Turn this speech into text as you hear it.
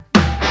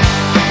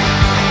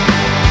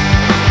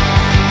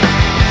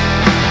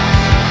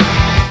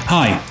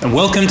and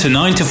welcome to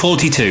 9 to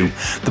 42,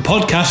 the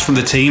podcast from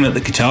the team at the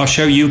Guitar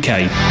Show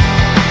UK.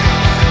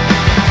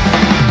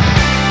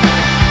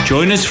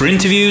 Join us for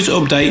interviews,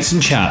 updates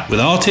and chat with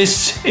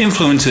artists,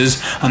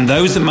 influencers and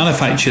those that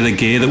manufacture the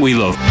gear that we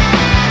love.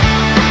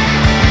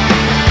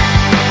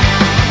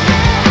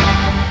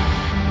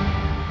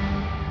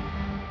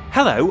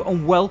 Hello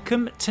and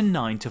welcome to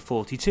 9 to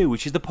 42,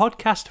 which is the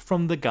podcast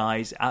from the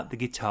guys at the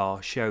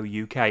Guitar Show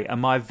UK. And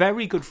my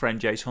very good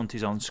friend Jace Hunt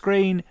is on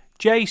screen.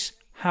 Jace,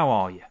 how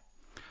are you?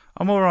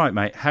 I'm all right,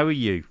 mate. How are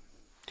you?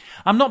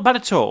 I'm not bad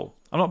at all.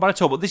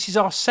 But this is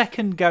our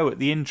second go at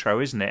the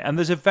intro, isn't it? And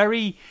there's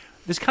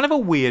kind of a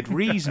weird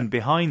reason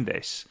behind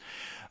this.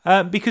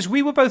 Because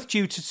we were both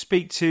due to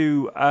speak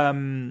to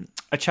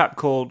a chap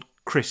called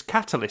Chris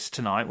Catalyst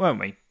tonight, weren't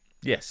we?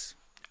 Yes.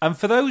 And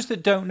for those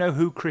that don't know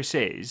who Chris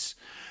is,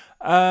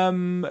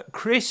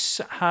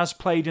 Chris has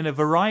played in a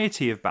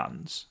variety of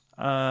bands,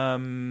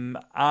 and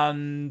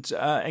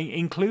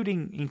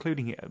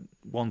including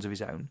ones of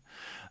his own.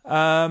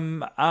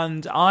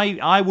 And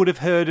I would have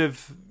heard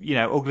of,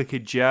 Ugly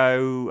Kid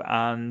Joe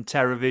and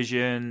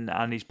TerraVision,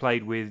 and he's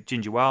played with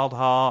Ginger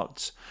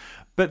Wildheart.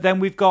 But then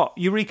we've got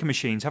Eureka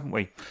Machines, haven't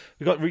we?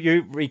 We've got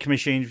Eureka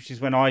Machines, which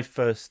is when I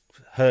first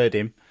heard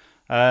him.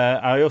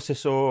 I also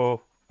saw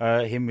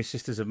him with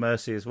Sisters of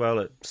Mercy as well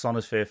at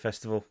Sonosphere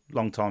Festival a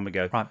long time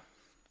ago.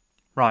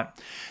 Right.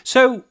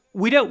 So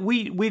we've neither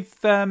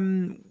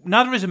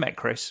of us have met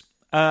Chris.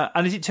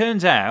 And as it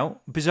turns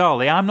out,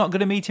 bizarrely, I'm not going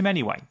to meet him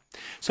anyway.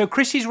 So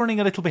Chris is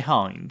running a little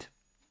behind,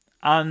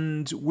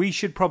 and we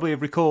should probably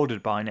have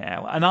recorded by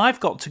now. And I've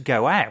got to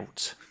go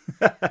out.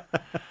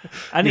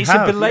 And it's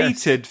a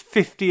belated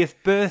 50th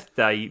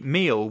birthday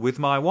meal with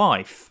my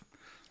wife.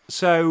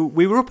 So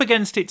we were up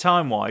against it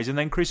time-wise, and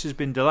then Chris has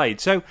been delayed.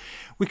 So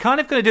we're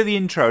kind of going to do the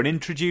intro and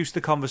introduce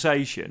the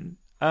conversation,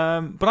 but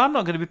I'm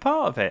not going to be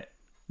part of it.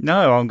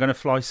 No, I'm going to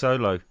fly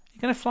solo.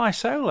 You're going to fly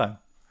solo?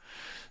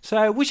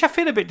 So, which I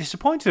feel a bit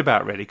disappointed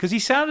about, really, because he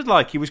sounded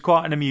like he was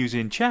quite an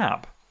amusing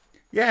chap.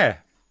 Yeah.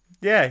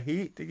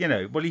 He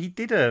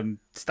did a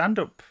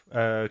stand-up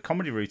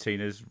comedy routine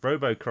as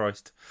Robo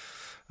Christ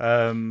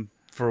for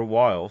a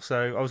while.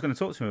 So I was going to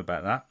talk to him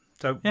about that.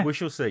 So we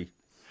shall see.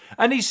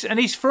 And he's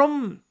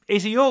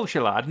a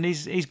Yorkshire lad, and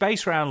he's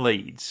based around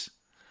Leeds,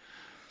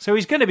 so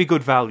he's going to be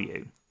good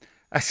value.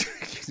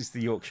 It's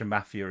the Yorkshire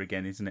Mafia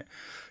again, isn't it?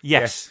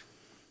 Yes.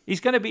 He's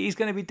going to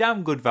be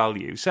damn good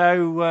value.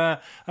 So,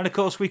 and of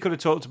course, we could have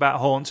talked about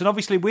Haunts, and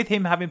obviously, with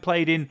him having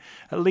played in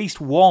at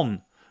least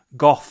one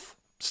goth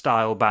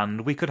style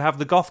band, we could have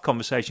the goth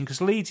conversation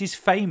because Leeds is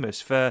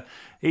famous for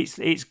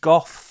its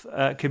goth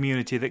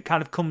community that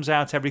kind of comes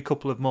out every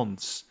couple of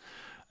months,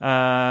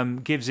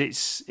 gives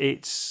its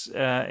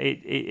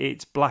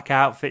black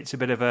outfits a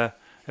bit of a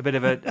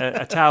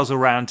tousle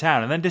around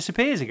town, and then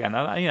disappears again.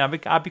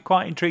 I'd be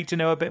quite intrigued to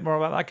know a bit more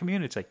about that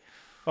community.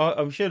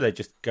 I'm sure they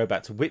just go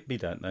back to Whitby,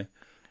 don't they?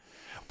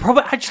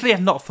 Probably. Actually,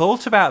 I've not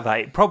thought about that.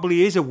 It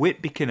probably is a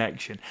Whitby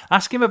connection.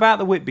 Ask him about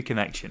the Whitby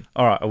connection.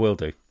 All right, I will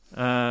do.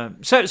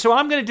 So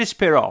I'm going to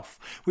disappear off,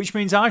 which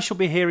means I shall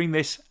be hearing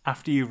this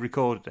after you've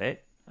recorded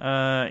it,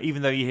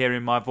 even though you're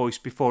hearing my voice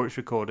before it's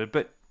recorded.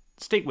 But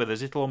stick with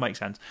us, it'll all make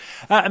sense.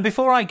 And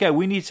before I go,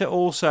 we need to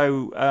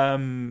also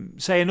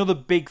say another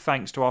big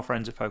thanks to our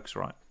friends at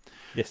Focusrite.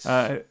 Yes.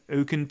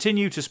 Who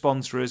continue to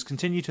sponsor us,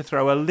 continue to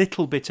throw a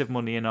little bit of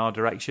money in our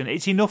direction.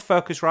 It's enough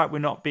Focusrite.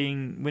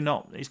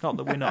 It's not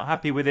that we're not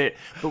happy with it,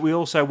 but we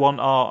also want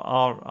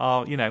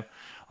our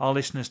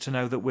listeners to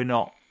know that we're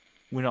not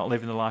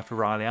living the life of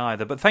Riley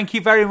either. But thank you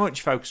very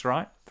much,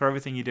 Focusrite, for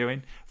everything you're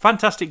doing.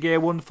 Fantastic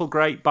gear, wonderful,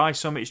 great. Buy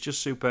some, it's just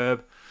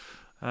superb.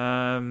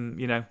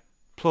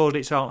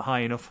 Plaudits aren't high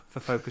enough for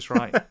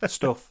Focusrite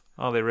stuff,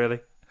 are they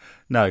really?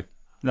 No,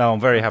 I'm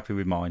very happy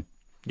with mine.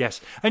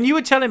 Yes. And you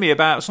were telling me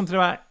about something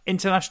about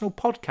International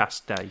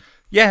Podcast Day.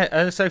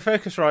 Yeah, so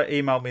Focusrite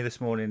emailed me this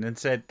morning and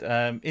said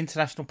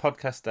International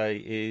Podcast Day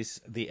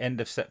is the end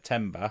of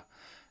September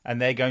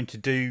and they're going to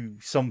do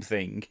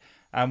something,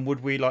 and would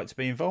we like to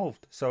be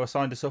involved? So I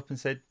signed us up and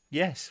said,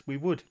 yes, we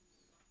would.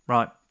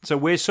 Right. So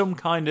we're some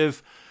kind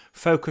of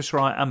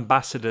Focusrite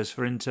ambassadors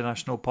for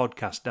International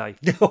Podcast Day.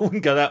 I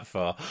wouldn't go that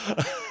far.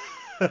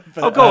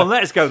 But, go on,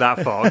 let's go that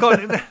far. Go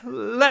on,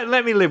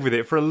 let me live with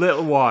it for a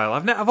little while.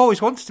 I've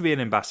always wanted to be an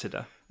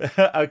ambassador.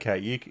 Okay,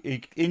 you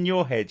in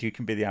your head you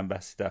can be the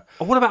ambassador.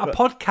 Or what about a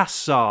podcast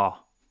czar?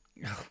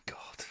 Oh God!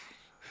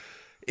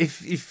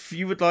 If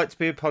you would like to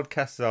be a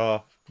podcast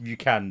czar, you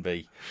can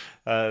be.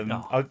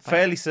 I'm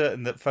fairly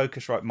certain that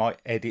Focusrite might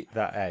edit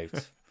that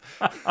out.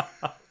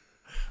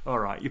 All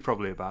right, you're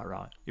probably about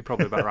right.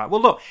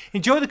 Well, look,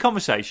 enjoy the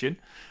conversation,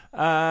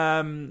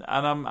 and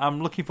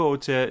I'm looking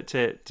forward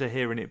to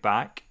hearing it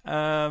back.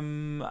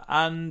 And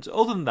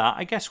other than that,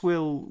 I guess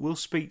we'll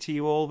speak to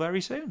you all very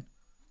soon.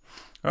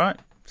 All right,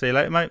 see you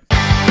later, mate.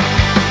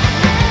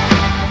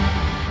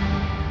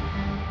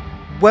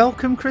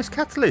 Welcome, Chris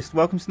Catalyst.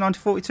 Welcome to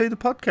 1942, the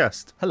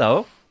podcast.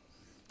 Hello.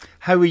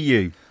 How are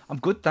you? I'm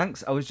good,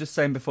 thanks. I was just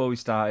saying before we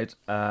started,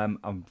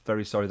 I'm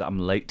very sorry that I'm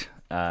late.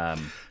 I'd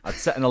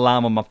set an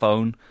alarm on my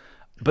phone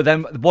But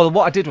then, well,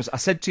 what I did was I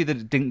said to you that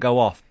it didn't go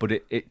off, but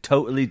it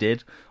totally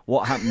did.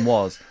 What happened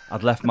was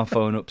I'd left my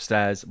phone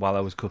upstairs while I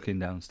was cooking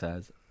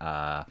downstairs.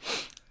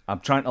 I'm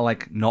trying to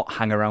like not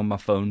hang around my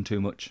phone too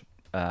much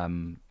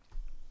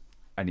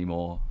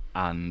anymore,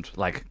 and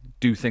like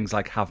do things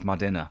like have my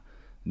dinner,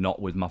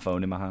 not with my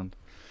phone in my hand.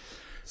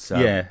 So,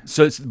 Yeah.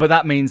 But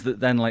that means that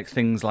then, like,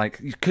 things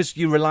like, because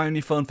you rely on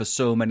your phone for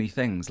so many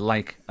things,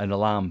 like an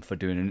alarm for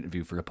doing an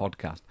interview for a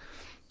podcast,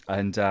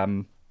 and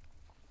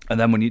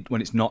then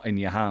when it's not in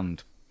your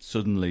hand,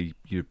 suddenly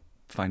you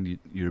find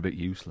you're a bit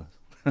useless.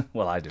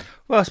 Well, I do.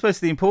 Well, I suppose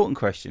the important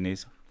question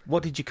is,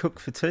 what did you cook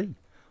for tea?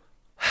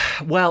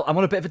 Well, I'm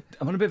on a bit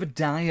of a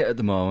diet at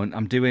the moment.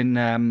 I'm doing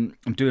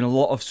a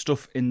lot of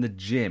stuff in the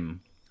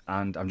gym,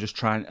 and I'm just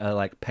trying to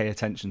like pay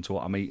attention to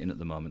what I'm eating at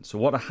the moment. So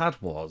what I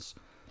had was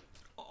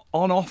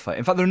on offer.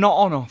 In fact, they're not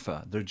on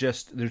offer. They're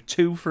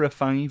 2 for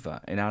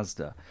 £5 in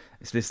Asda.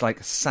 It's this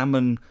like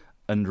salmon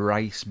and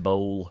rice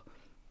bowl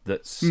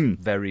that's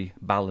very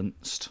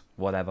balanced,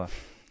 whatever.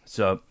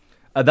 So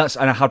I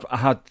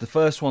had the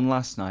first one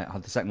last night. I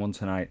had the second one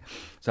tonight.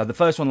 So I had the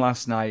first one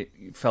last night.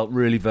 Felt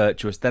really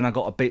virtuous. Then I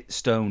got a bit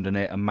stoned and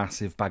ate a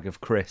massive bag of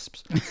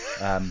crisps.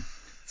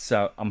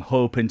 So I'm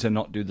hoping to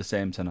not do the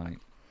same tonight.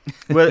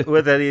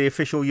 Were they the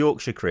official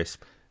Yorkshire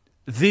crisp?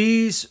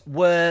 These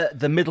were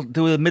the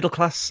middle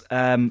class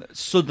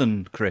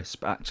southern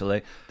crisp.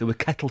 Actually, they were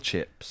kettle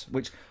chips,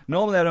 which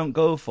normally I don't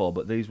go for,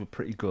 but these were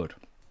pretty good.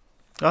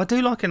 I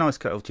do like a nice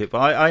kettle chip.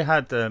 I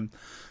had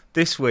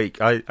this week.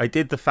 I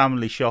did the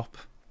family shop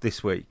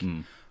this week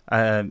in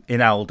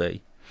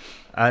Aldi,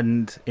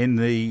 and in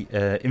the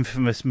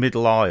infamous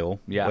middle aisle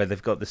where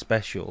they've got the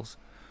specials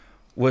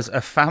was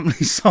a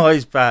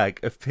family-sized bag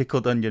of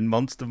pickled onion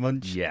Monster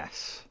Munch.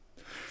 Yes,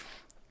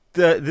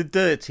 the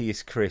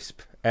dirtiest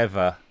crisp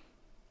ever,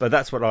 but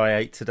that's what I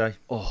ate today.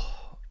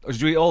 Oh, did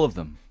you eat all of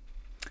them?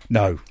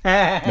 No,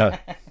 no.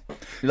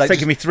 Like, it's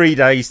taken me 3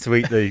 days to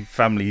eat the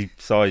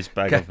family-sized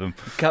bag of them.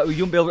 You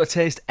wouldn't be able to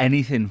taste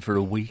anything for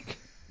a week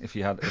if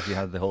you had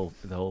the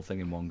whole thing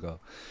in one go.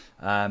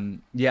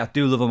 Yeah, I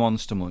do love a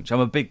Monster Munch. I'm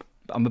a big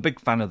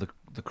fan of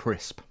the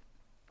crisp.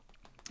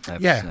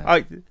 I'm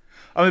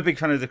a big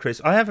fan of the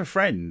crisp. I have a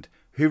friend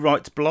who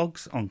writes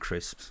blogs on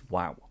crisps.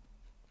 Wow.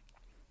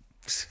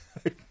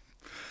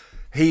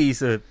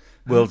 He's a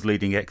world's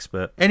leading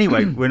expert.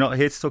 Anyway, we're not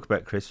here to talk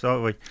about crisps, are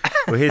we?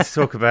 We're here to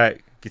talk about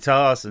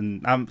guitars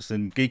and amps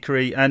and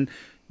geekery and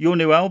your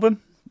new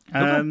album,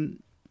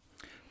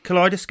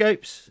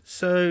 Kaleidoscopes.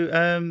 So,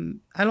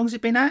 how long has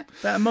it been out?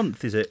 About a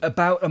month, is it?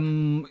 About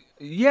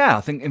yeah,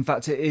 I think in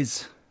fact it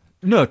is.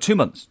 No, 2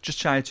 months, just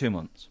shy of 2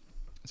 months,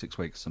 6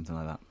 weeks, something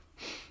like that.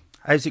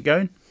 How's it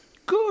going?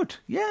 Good,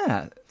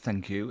 yeah,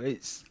 thank you.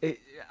 It's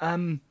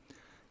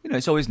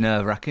always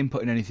nerve-wracking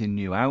putting anything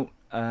new out,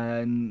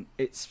 and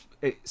it's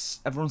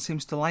everyone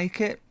seems to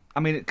like it. I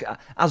mean,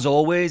 as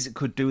always, it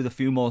could do with a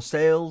few more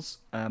sales.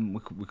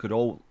 We could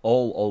all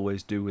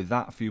always do with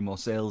that, a few more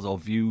sales or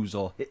views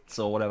or hits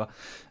or whatever.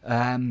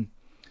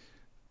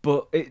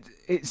 But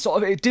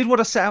it did what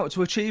I set out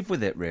to achieve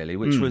with it, really,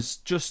 which was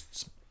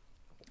just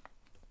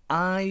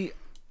I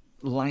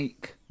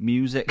like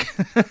music,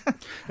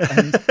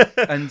 and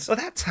well,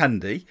 that's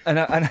handy. And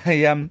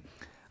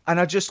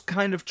I just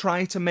kind of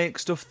try to make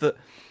stuff that,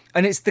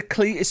 and it's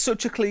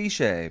such a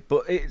cliche,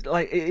 but it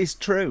is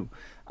true.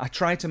 I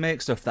try to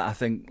make stuff that I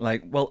think,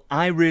 like, well,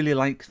 I really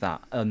like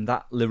that, and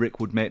that lyric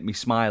would make me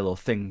smile or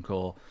think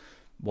or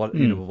what,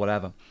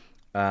 whatever.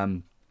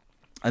 And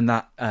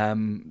that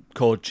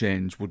chord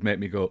change would make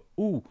me go,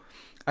 ooh.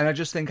 And I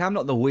just think I'm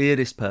not the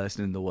weirdest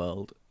person in the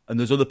world, and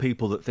there's other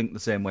people that think the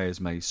same way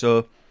as me.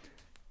 So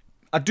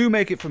I do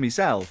make it for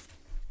myself.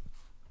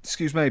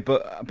 Excuse me,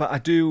 but I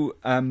do.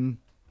 And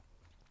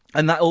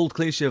that old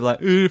cliche of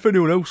like, if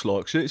anyone else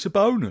likes it, it's a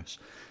bonus.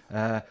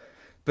 But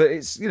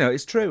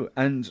it's true,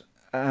 and.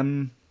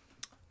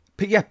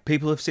 But yeah,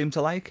 people have seemed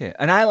to like it,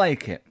 and I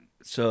like it,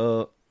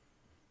 so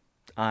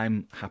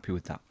I'm happy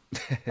with that.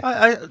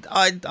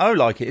 I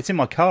like it. It's in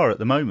my car at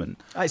the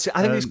moment. I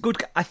think it's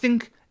good. I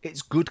think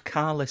it's good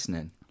car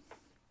listening.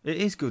 It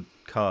is good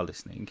car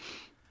listening.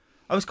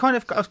 I was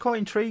quite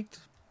intrigued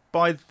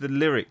by the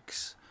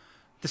lyrics.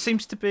 There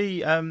seems to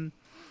be you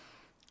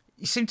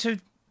seem to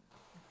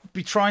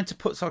be trying to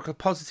put sort of a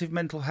positive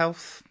mental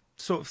health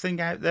sort of thing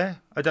out there.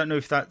 I don't know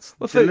if that's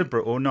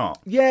deliberate or not.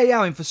 Yeah.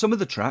 I mean, for some of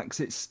the tracks,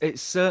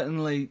 it's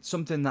certainly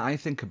something that I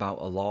think about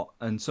a lot,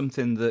 and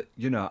something that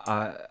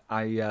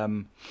I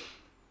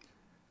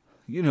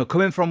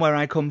coming from where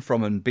I come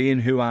from and being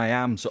who I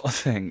am, sort of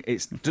thing.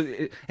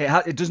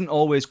 It doesn't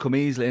always come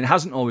easily, and it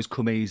hasn't always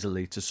come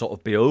easily to sort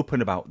of be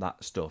open about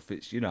that stuff.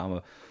 It's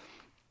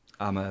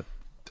I'm a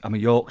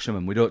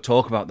Yorkshireman. We don't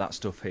talk about that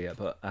stuff here,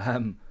 but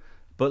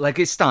like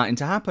it's starting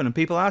to happen, and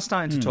people are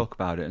starting to talk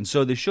about it, and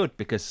so they should,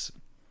 because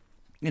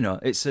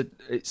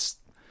it's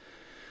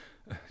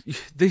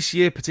this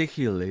year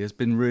particularly has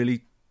been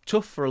really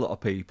tough for a lot of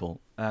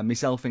people,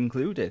 myself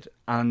included.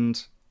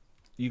 And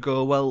you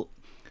go, well,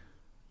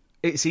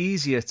 it's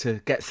easier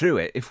to get through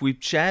it if we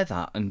share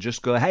that and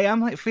just go, hey,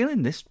 I'm like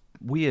feeling this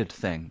weird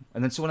thing,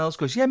 and then someone else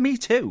goes, yeah, me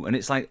too, and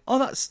it's like, oh,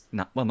 that's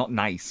not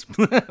nice,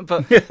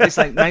 but it's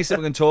like nice that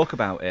we can talk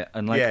about it,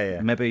 and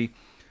like maybe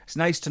it's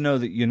nice to know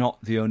that you're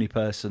not the only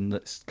person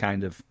that's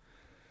kind of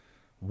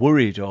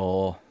worried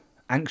or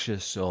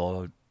anxious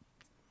or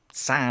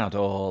sad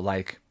or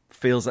like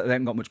feels like they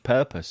haven't got much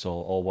purpose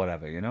or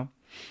whatever, you know.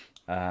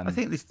 I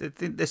think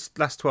this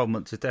last 12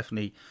 months has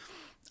definitely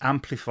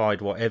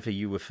amplified whatever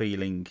you were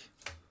feeling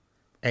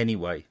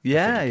anyway.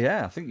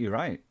 I think you're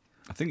right.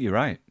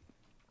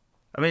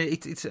 I mean,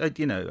 it's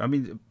you know, I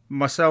mean,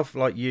 myself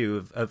like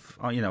you have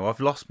you know,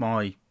 I've lost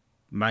my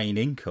main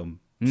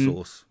income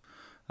source,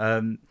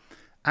 and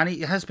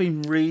it has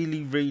been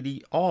really,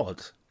 really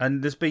odd.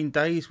 And there's been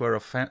days where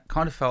I've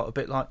kind of felt a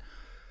bit like,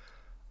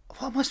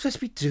 what am I supposed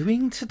to be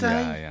doing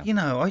today? Yeah. You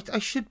know, I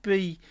should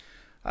be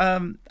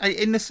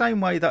in the same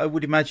way that I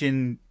would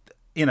imagine.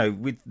 You know,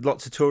 with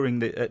lots of touring,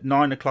 that at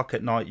 9 o'clock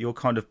at night, your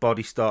kind of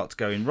body starts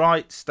going,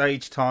 right,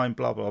 stage time,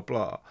 blah, blah,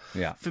 blah.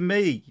 Yeah. For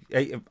me,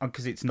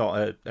 because it's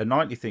not a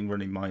nightly thing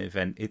running my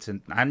event, it's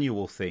an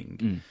annual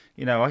thing.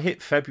 You know, I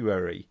hit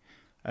February,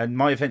 and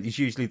my event is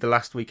usually the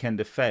last weekend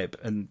of Feb,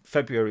 and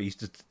February is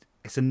just,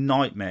 it's a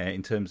nightmare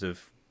in terms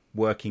of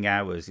working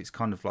hours. It's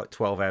kind of like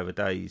 12-hour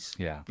days,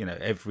 you know,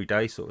 every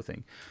day sort of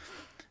thing.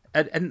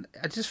 And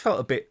I just felt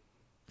a bit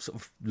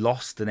sort of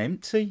lost and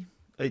empty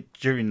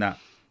during that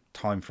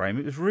time frame.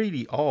 It was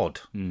really odd.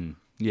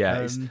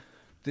 That's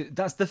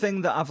the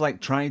thing that I've like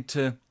tried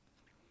to,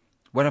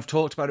 when I've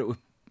talked about it with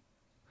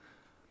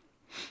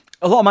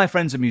a lot of my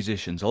friends are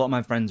musicians, a lot of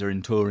my friends are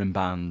in touring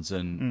bands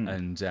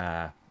and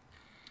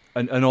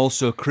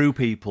also crew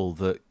people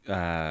that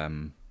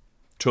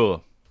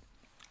tour,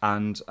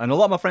 and a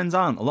lot of my friends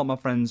aren't. A lot of my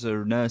friends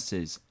are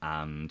nurses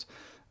and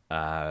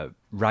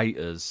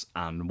writers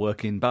and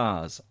work in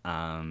bars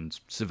and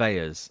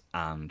surveyors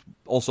and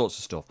all sorts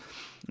of stuff.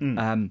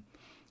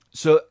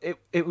 So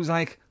it was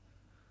like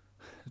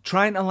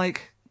trying to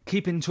like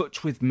keep in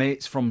touch with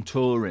mates from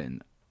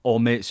touring or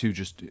mates who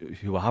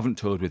I haven't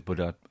toured with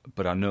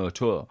but I know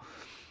tour.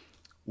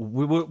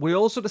 We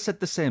all sort of said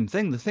the same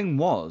thing. The thing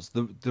was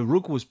the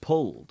rug was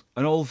pulled,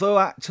 and although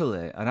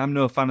actually, and I'm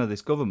no fan of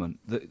this government,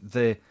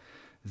 they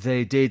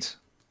did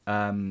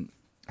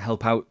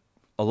help out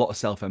a lot of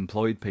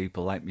self-employed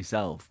people like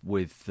myself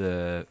with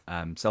the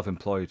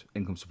self-employed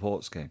income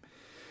support scheme.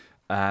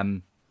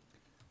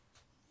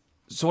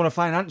 So on a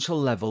financial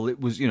level, it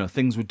was, you know,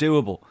 things were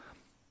doable.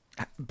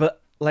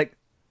 But, like,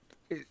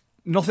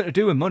 nothing to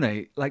do with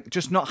money. Like,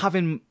 just not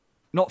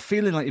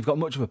feeling like you've got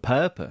much of a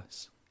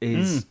purpose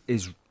is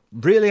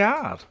really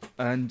hard.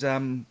 And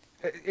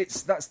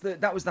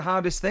that was the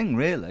hardest thing,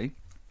 really.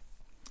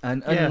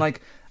 And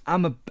like,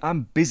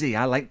 I'm busy.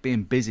 I like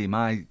being busy.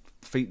 My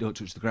feet don't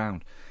touch the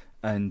ground.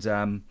 And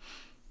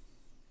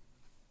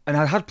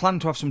I had planned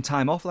to have some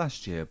time off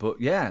last year,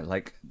 but yeah,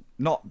 like,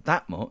 not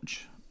that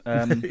much.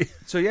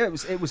 So yeah,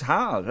 it was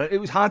hard. It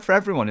was hard for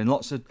everyone in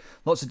lots of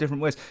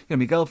different ways. You know,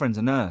 my girlfriend's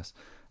a nurse.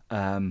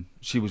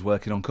 She was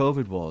working on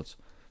COVID wards.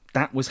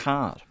 That was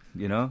hard,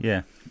 you know.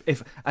 Yeah.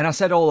 And I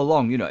said all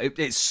along, you know,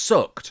 it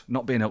sucked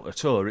not being able to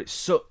tour. It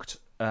sucked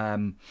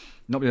not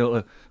being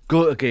able to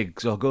go to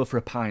gigs or go for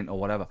a pint or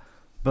whatever.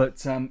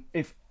 But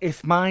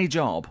if my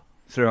job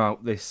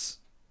throughout this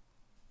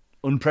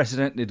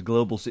unprecedented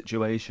global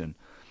situation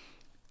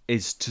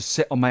is to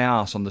sit on my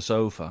arse on the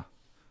sofa,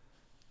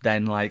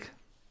 then like,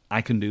 I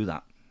can do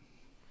that.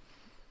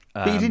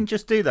 But you didn't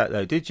just do that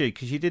though, did you?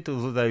 Because you did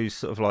all of those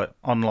sort of like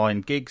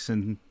online gigs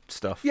and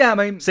stuff. Yeah, I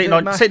mean, sitting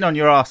on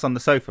your ass on the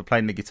sofa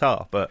playing the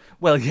guitar, but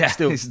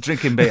still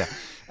drinking beer.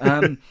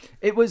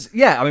 It was,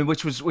 I mean,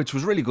 which was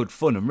really good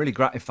fun and really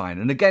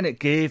gratifying. And again, it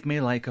gave me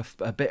like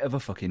a bit of a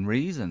fucking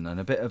reason and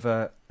a bit of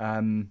a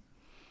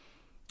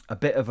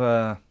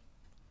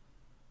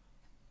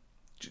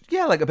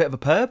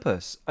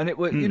purpose. And it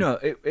was, you know,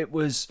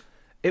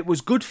 it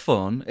was good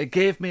fun. It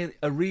gave me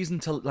a reason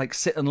to like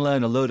sit and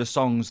learn a load of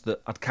songs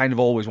that I'd kind of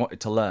always wanted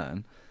to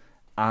learn,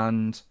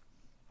 and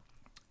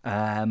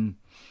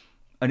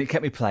it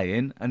kept me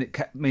playing, and it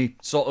kept me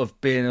sort of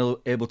being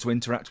able to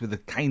interact with a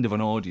kind of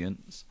an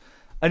audience,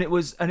 and it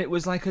was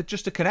like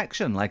just a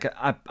connection. Like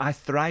I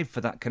thrive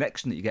for that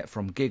connection that you get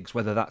from gigs,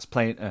 whether that's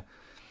playing to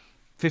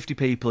 50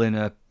 people in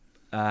a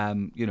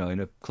in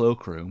a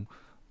cloakroom,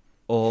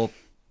 or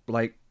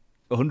like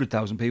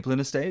 100,000 people in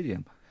a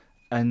stadium,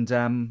 and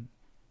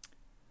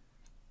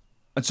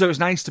so it was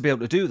nice to be able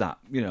to do that.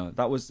 You know,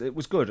 it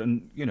was good,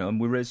 and you know, and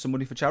we raised some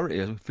money for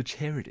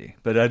charity.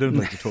 But I don't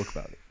like to talk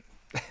about it.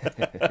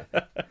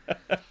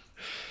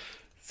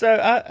 So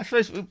I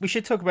suppose we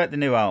should talk about the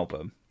new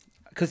album,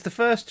 because the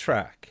first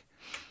track,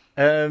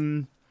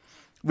 with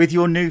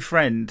your new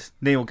friend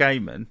Neil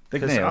Gaiman,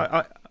 because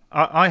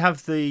I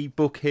have the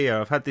book here.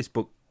 I've had this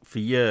book for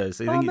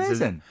years. I think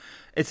amazing!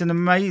 It's an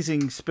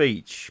amazing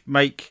speech.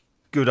 Make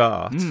good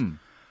art.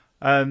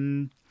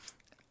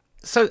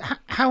 So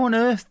how on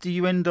earth do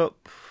you end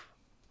up...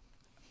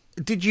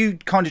 Did you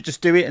kind of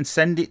just do it and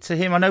send it to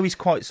him? I know he's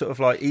quite sort of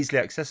like easily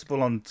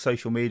accessible on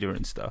social media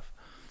and stuff.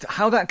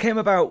 How that came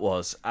about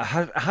was I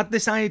had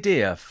this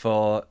idea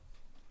for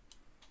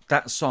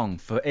that song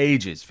for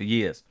ages, for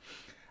years,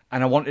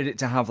 and I wanted it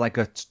to have like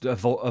a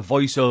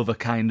voiceover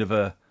kind of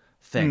a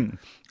thing.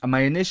 And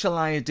my initial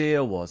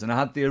idea was, and I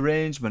had the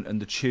arrangement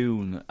and the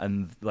tune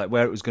and like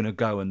where it was going to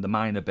go and the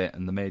minor bit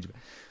and the major bit.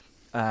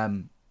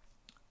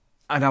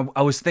 And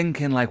I was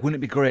thinking, like,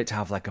 wouldn't it be great to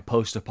have like a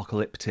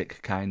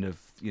post-apocalyptic kind of,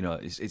 you know,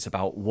 it's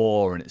about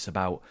war and it's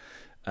about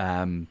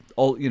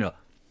all, you know,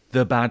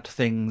 the bad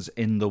things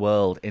in the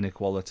world,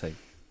 inequality,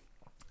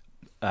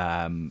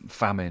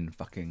 famine,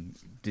 fucking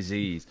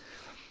disease.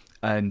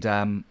 And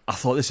I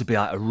thought this would be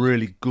like a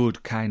really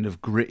good kind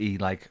of gritty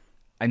like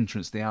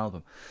entrance to the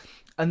album.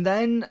 And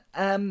then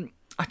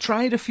I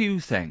tried a few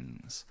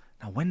things.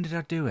 Now, when did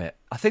I do it?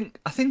 I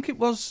think it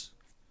was.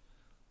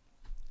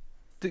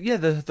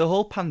 The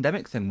whole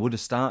pandemic thing would have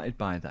started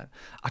by then.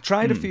 I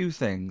tried a few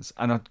things,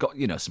 and I'd got,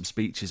 you know, some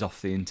speeches off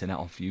the internet,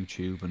 off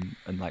YouTube,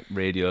 and like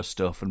radio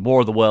stuff, and War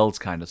of the Worlds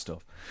kind of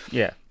stuff.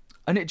 Yeah,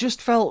 and it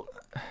just felt,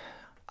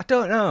 I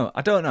don't know.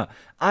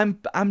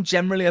 I'm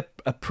generally a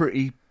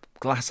pretty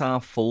glass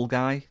half full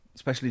guy,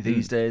 especially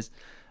these days,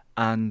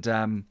 and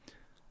I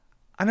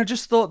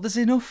just thought there's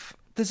enough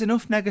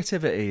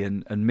negativity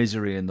and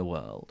misery in the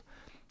world.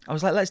 I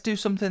was like, let's do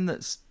something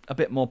that's a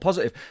bit more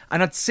positive.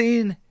 And I'd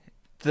seen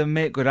the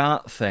Make Good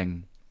Art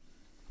thing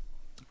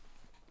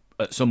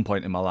at some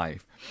point in my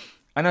life,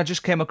 and I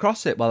just came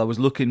across it while I was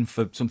looking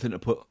for something to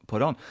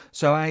put on.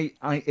 So I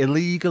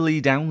illegally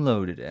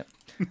downloaded it,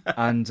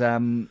 and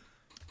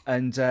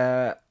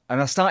I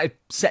started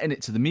setting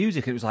it to the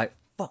music. It was like,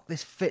 fuck,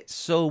 this fits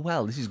so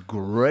well. This is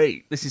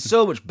great. This is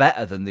so much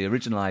better than the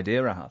original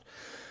idea I had.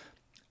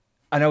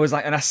 And I was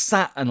like, and I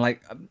sat and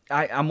like,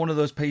 I'm one of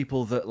those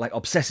people that like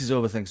obsesses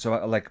over things. So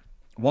I like,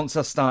 once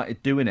I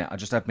started doing it, I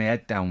just had my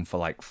head down for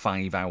like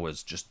 5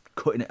 hours, just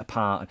cutting it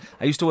apart.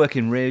 I used to work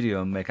in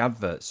radio and make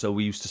adverts, so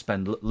we used to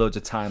spend loads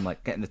of time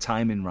like getting the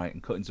timing right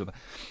and cutting stuff.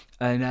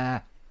 And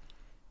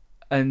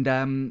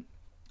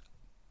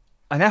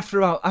after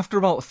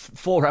about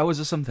 4 hours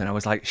or something, I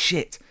was like,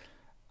 shit,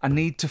 I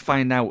need to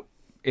find out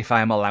if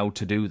I am allowed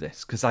to do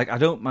this, because like I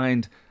don't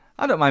mind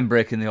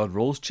breaking the odd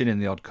rules, chinning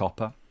the odd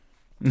copper.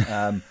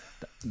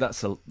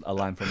 That's a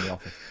line from The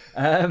Office.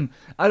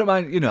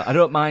 I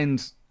don't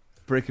mind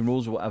breaking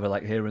rules or whatever,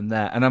 like here and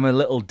there. And I'm a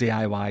little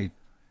DIY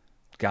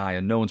guy,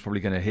 and no one's probably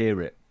going to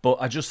hear it. But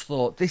I just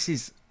thought this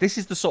is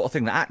the sort of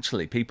thing that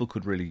actually people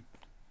could really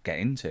get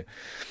into.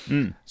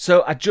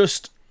 So I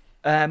just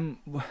the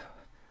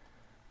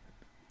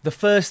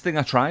first thing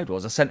I tried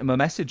was I sent him a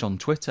message on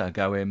Twitter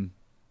going,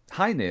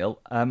 "Hi Neil,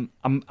 I'm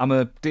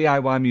a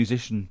DIY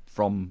musician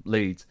from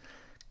Leeds.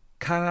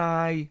 Can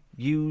I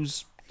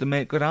use the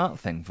Make Good Art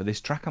thing for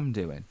this track I'm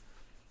doing?"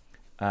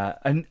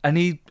 And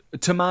he,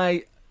 to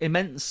my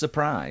immense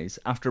surprise,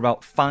 after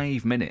about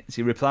 5 minutes,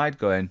 he replied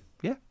going,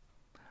 "Yeah."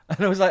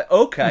 And I was like,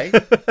 okay.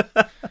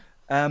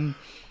 And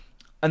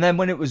then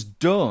when it was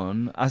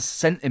done, I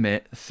sent him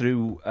it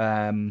through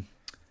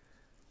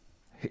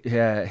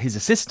his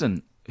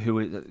assistant,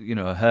 who, you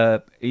know,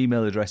 her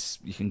email address,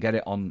 you can get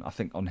it on, I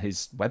think, on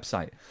his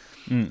website.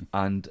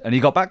 And he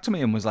got back to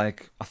me and was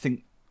like, I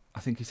think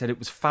he said it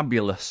was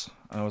fabulous.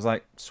 And I was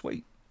like,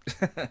 sweet.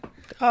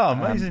 Oh,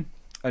 amazing.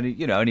 And he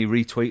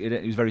retweeted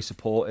it. He was very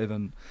supportive,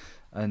 and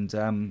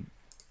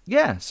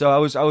yeah. So I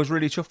was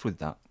really chuffed with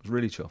that. I was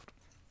really chuffed.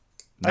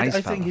 Nice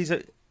I fella. think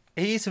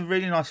he's a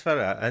really nice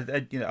fella.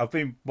 And you know, I've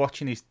been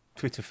watching his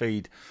Twitter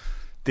feed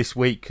this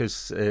week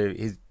because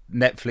his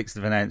Netflix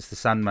have announced the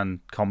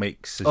Sandman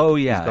comics has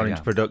gone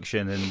into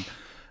production,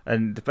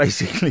 and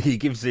basically he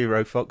gives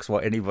zero fucks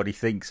what anybody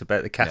thinks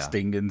about the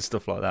casting and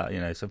stuff like that.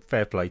 You know, so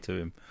fair play to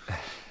him.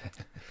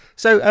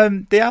 So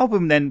the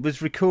album then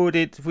was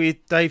recorded with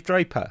Dave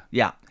Draper,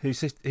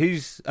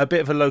 who's a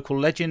bit of a local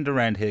legend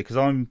around here because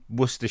I'm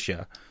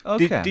Worcestershire.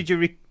 Okay. Did you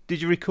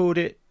record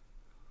it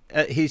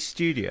at his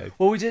studio?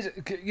 Well, we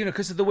did, you know,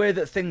 because of the way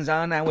that things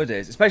are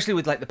nowadays, especially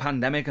with like the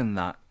pandemic and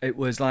that. It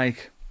was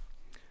like,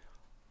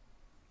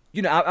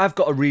 you know, I've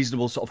got a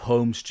reasonable sort of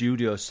home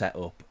studio set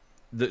up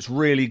that's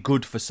really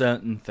good for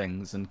certain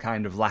things and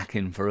kind of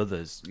lacking for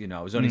others. You know,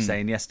 I was only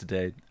saying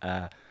yesterday,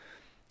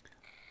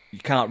 you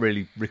can't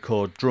really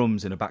record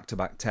drums in a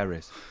back-to-back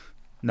terrace.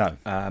 No.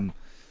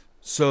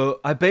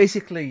 So I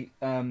basically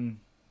I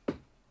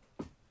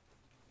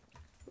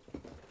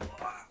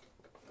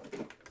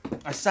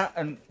sat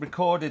and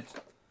recorded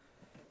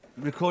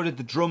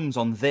the drums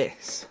on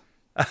this.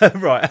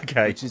 Right,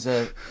 okay. Which is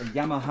a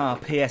Yamaha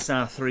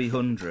PSR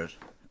 300,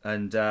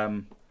 and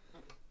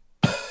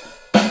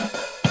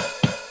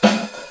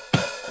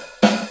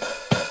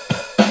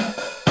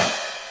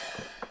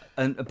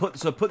put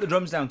the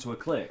drums down to a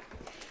click.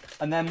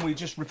 And then we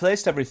just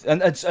replaced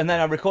everything. And then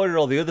I recorded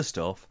all the other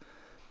stuff.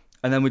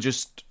 And then we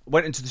just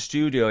went into the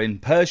studio in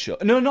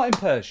Pershore. No, not in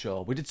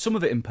Pershore. We did some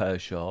of it in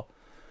Pershore.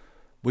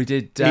 We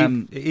did...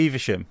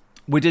 Evesham.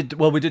 We did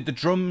the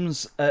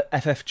drums at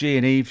FFG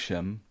in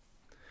Evesham.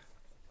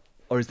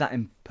 Or is that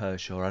in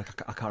Pershore? I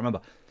can't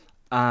remember.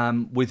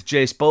 With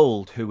Jace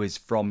Bold, who is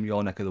from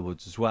your neck of the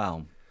woods as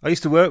well. I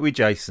used to work with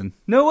Jason.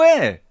 No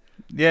way!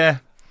 Yeah.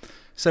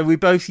 So we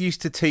both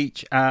used to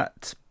teach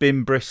at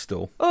BIM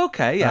Bristol.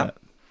 Okay, yeah.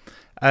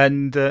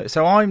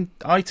 So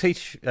I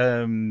teach,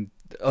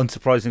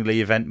 unsurprisingly,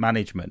 event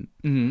management.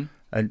 Mm-hmm.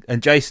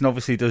 And Jason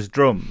obviously does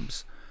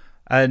drums.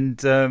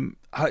 And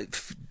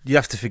you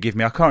have to forgive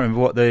me, I can't remember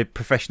what the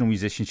professional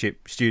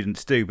musicianship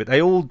students do, but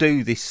they all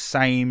do this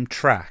same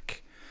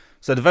track.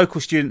 So the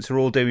vocal students are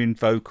all doing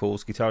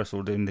vocals, guitarists are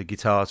all doing the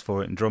guitars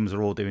for it, and drums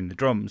are all doing the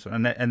drums.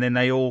 And then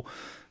they all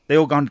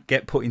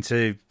get put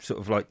into sort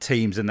of like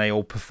teams, and they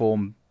all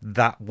perform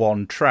that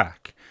one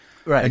track.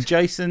 Right. And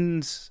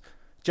Jason's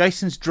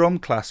drum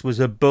class was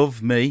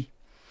above me,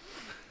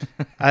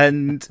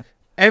 and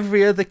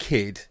every other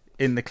kid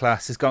in the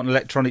class has got an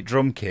electronic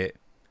drum kit.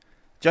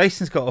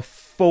 Jason's got a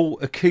full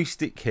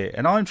acoustic kit,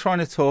 and I'm trying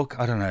to talk,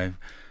 I don't know,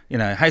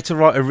 how to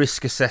write a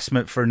risk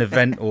assessment for an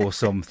event or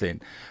something.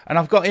 And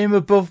I've got him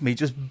above me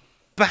just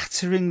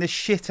battering the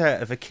shit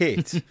out of a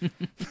kit.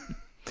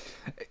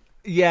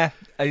 Yeah,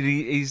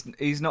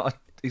 he's not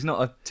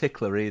a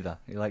tickler either.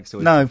 He likes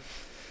to. No.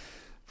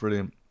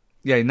 Brilliant.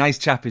 Yeah, nice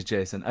chap is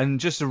Jason, and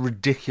just a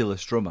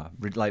ridiculous drummer,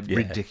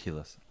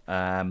 ridiculous. So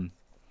I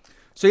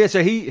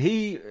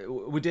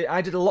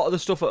did a lot of the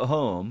stuff at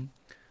home,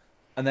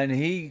 and then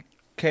he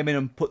came in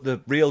and put the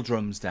real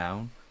drums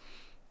down,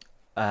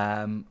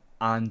 and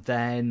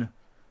then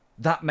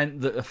that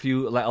meant that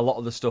a lot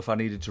of the stuff I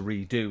needed to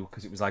redo,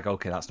 because it was like,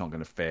 okay, that's not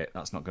going to fit,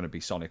 that's not going to be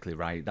sonically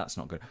right, that's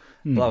not going to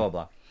blah blah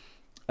blah.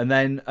 And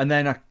then I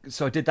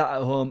did that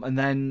at home, and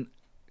then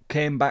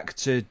came back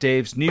to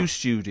Dave's new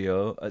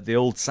studio at the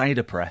old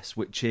Cider Press,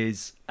 which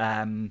is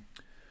now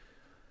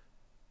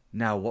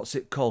what's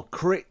it called?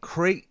 Creek.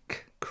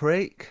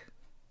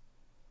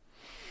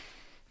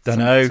 Don't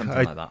know. Something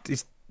like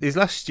that. His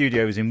last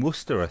studio was in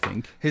Worcester, I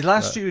think. His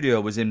last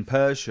studio was in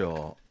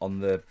Pershore on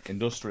the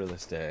industrial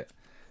estate.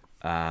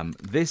 I've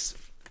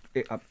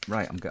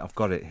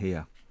got it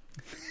here.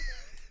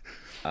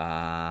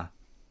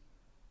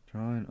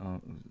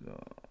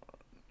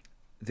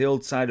 The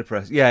old Cider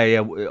Press. Yeah.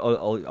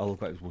 I'll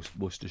look at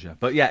Worcestershire.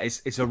 But yeah,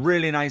 it's a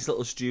really nice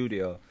little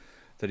studio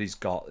that he's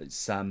got.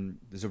 It's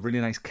there's a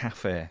really nice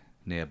cafe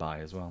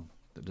nearby as well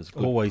that does a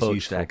good always poached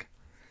useful egg.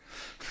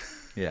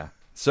 Yeah.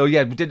 So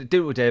yeah, we did it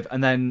with Dave,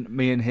 and then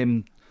me and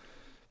him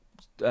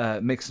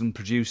mixed and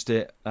produced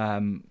it.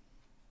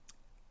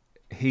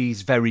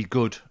 He's very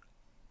good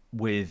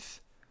with.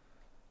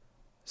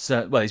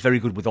 He's very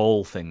good with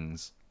all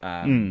things.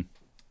 And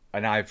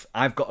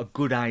I've got a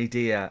good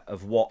idea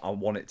of what I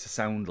want it to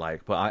sound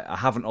like, but I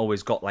haven't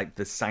always got like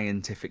the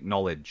scientific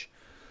knowledge.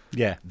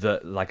 Yeah.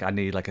 That like I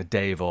need like a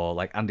Dave or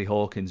like Andy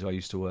Hawkins, who I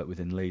used to work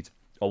with in Leeds.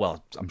 Oh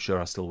well, I'm sure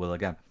I still will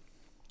again.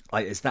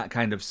 Like it's that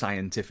kind of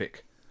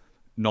scientific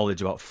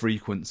knowledge about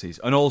frequencies,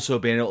 and also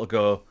being able to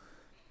go,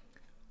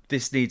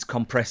 this needs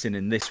compressing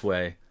in this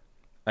way,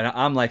 and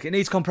I'm like, it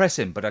needs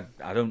compressing, but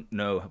I don't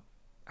know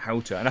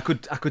how to, and I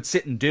could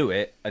sit and do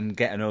it and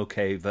get an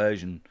okay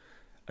version,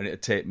 and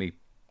it'd take me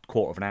a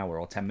quarter of an hour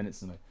or 10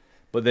 minutes to me,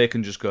 but they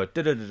can just go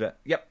da da da da.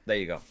 Yep, there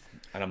you go,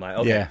 and I'm like,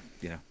 okay,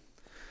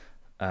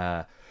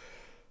 yeah.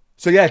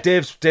 So yeah,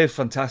 Dave's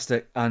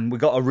fantastic, and we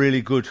got a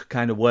really good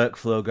kind of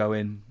workflow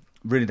going.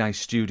 Really nice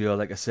studio,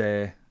 like I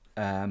say,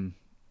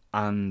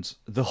 and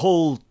the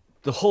whole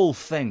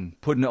thing,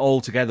 putting it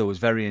all together, was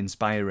very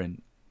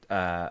inspiring,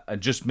 and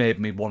just made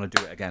me want to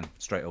do it again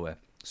straight away.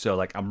 So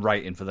like, I'm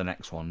writing for the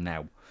next one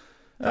now.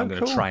 I'm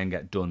going to try and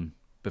get done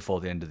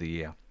before the end of the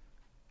year.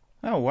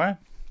 Oh wow!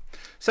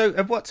 So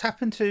what's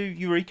happened to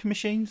Eureka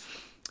Machines?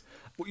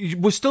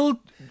 We're still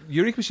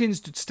Eureka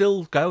Machines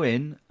still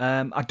going.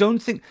 I don't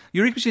think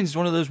Eureka Machines is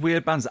one of those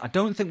weird bands that I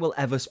don't think we'll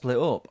ever split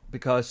up,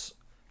 because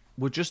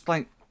we're just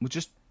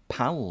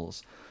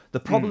pals. The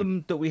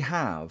problem that we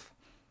have,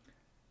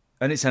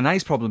 and it's a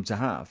nice problem to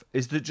have,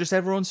 is that just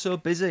everyone's so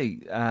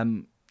busy.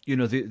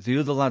 The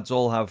other lads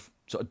all have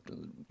sort of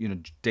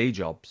day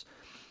jobs.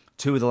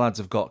 Two of the lads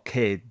have got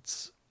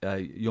kids,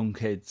 young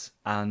kids,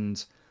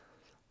 and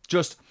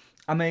just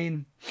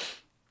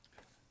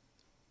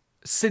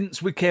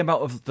since we came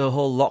out of the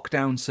whole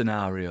lockdown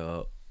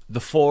scenario,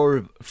 the four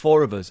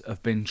of us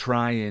have been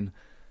trying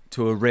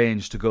to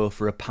arrange to go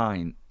for a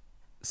pint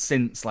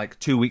since like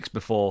 2 weeks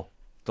before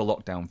the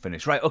lockdown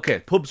finished. Right, okay,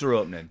 pubs are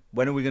opening.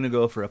 When are we going to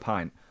go for a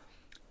pint?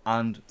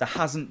 And there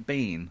hasn't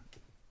been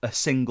a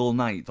single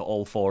night that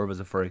all four of us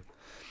are free.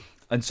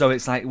 And so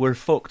it's like we're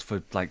fucked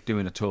for like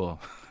doing a tour.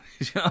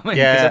 You know what I mean?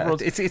 Yeah,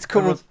 it's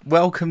called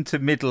welcome to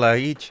middle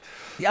age.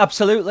 Yeah,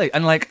 absolutely.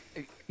 And like,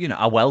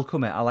 I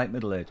welcome it. I like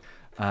middle age.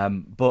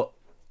 But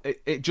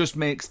it just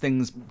makes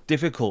things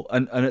difficult.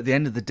 And at the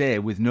end of the day,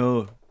 with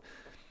no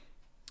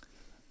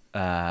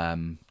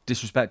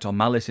disrespect or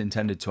malice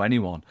intended to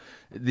anyone,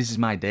 this is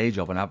my day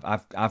job, and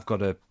I've got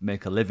to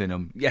make a living.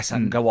 And yes, I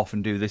can go off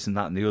and do this and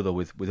that and the other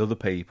with other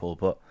people,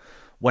 but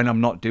when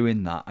I'm not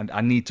doing that, and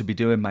I need to be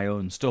doing my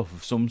own stuff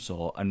of some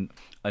sort, and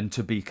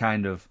to be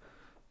kind of,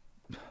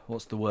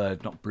 what's the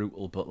word? Not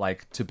brutal, but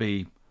like to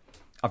be.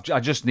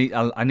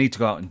 I need to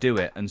go out and do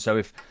it. And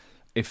so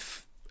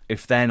if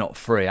they're not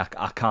free,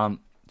 I can't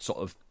sort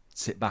of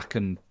sit back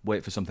and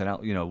wait for something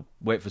else.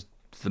 Wait for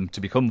them to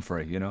become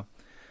free.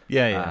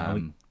 Yeah.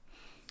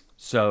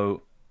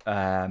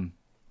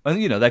 And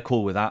they're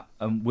cool with that,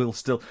 and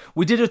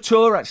we did a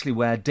tour actually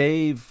where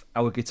Dave,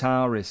 our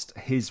guitarist,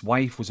 his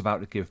wife was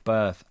about to give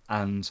birth,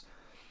 and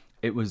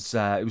it was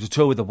a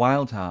tour with the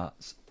Wild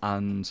Hearts,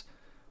 and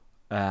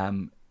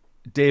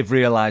Dave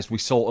realised we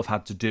sort of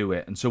had to do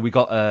it, and so we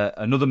got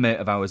another mate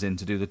of ours in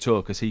to do the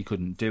tour because he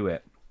couldn't do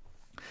it.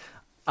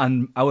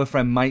 And our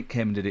friend Mike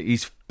came and did it.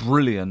 He's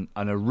brilliant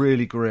and a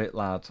really great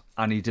lad,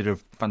 and he did a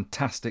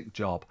fantastic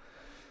job.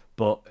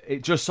 But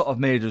it just sort of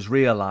made us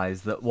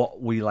realise that what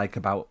we like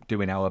about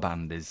doing our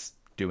band is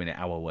doing it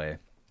our way.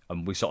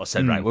 And we sort of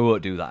said, right, we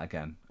won't do that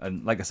again.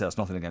 And like I said, it's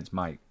nothing against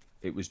Mike.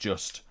 It was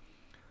just,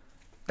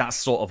 that's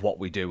sort of what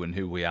we do and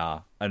who we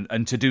are.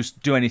 And to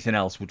do anything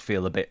else would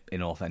feel a bit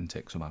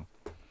inauthentic somehow.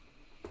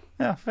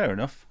 Yeah, fair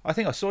enough. I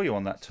think I saw you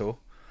on that tour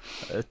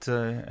at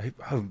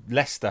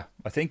Leicester,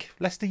 I think.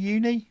 Leicester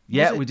Uni?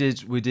 Yeah, we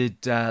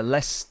did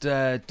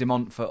Leicester de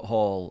Montfort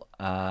Hall.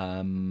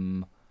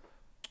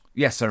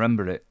 Yes, I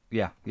remember it.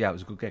 Yeah, it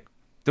was a good gig.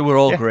 They were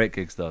all great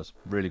gigs, those.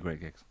 Really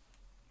great gigs.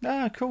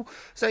 Ah, cool.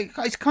 So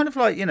it's kind of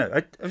like,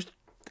 I was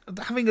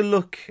having a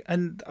look,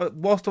 and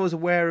whilst I was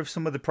aware of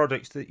some of the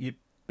projects that you've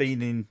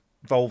been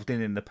involved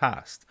in the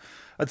past,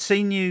 I'd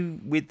seen you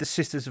with the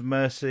Sisters of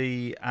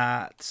Mercy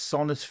at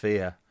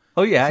Sonosphere.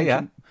 Oh,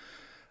 yeah.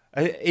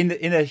 In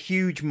a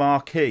huge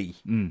marquee.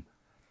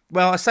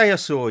 Well, I say I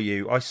saw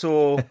you. I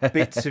saw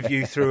bits of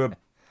you through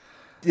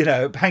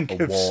a bank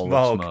of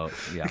smog. Of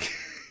smoke, yeah.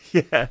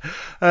 Yeah,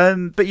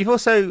 but you've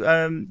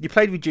also you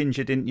played with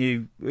Ginger, didn't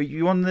you? Were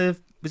you on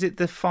was it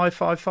the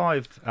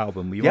 555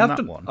 album? Were you on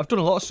that one? I've done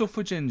a lot of stuff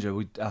with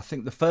Ginger. I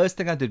think the first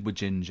thing I did with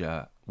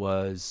Ginger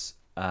was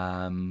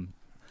an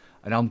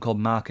album called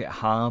Market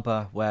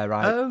Harbour, where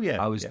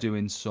I was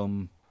doing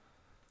some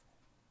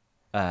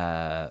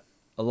a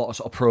lot of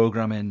sort of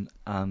programming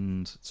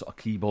and sort of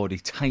keyboardy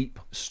type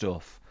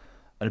stuff,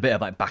 and a bit of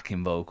like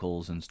backing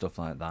vocals and stuff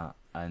like that,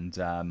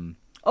 and.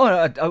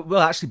 Well,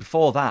 actually,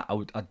 before that,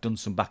 I'd done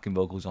some backing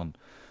vocals on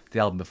the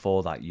album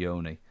before that,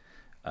 Yoni.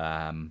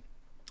 And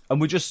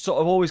we just sort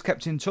of always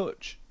kept in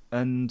touch.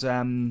 And,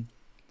 when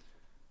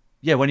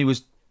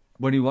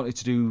he wanted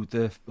to do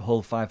the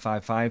whole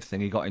 555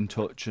 thing, he got in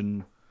touch,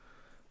 and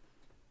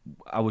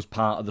I was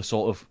part of the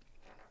sort of,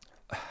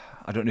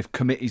 I don't know if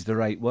committee's the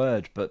right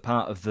word, but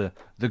part of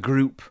the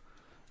group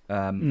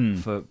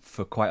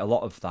for quite a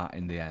lot of that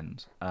in the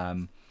end.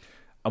 And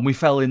we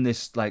fell in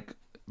this, like,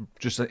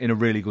 just in a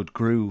really good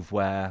groove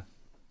where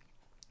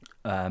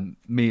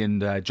me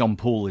and John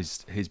Poole,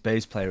 his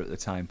bass player at the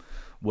time,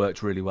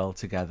 worked really well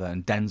together,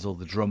 and Denzel,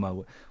 the drummer.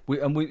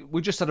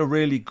 We just had a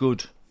really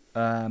good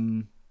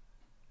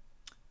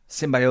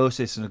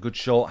symbiosis and a good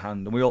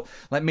shorthand, and we all,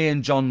 like, me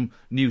and John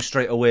knew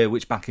straight away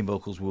which backing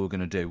vocals we were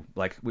going to do,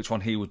 like which one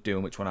he would do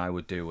and which one I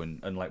would do,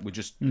 and like we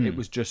just it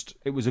was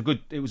a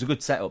good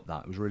setup.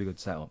 That it was a really good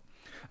setup,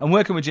 and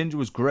working with Ginger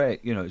was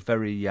great. It's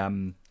very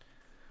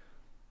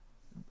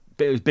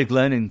it was a big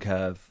learning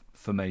curve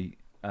for me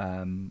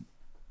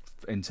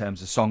in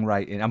terms of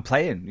songwriting and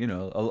playing.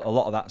 A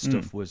lot of that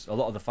stuff was, a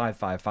lot of the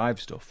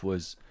 555 stuff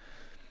was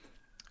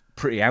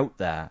pretty out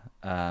there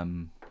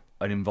and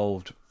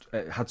involved.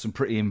 It had some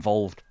pretty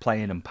involved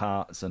playing and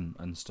parts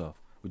and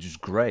stuff, which is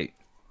great.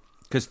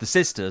 Because the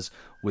Sisters,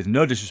 with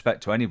no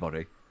disrespect to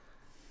anybody,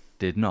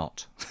 did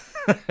not.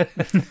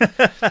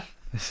 The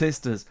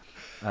Sisters.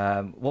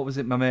 What was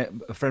it?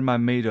 A friend of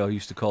mine, Mido,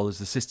 used to call us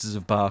the Sisters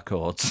of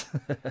Barcodes.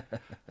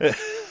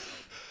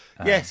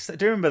 Yes, I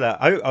do remember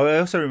that. I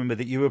also remember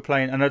that you were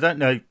playing, and I don't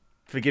know,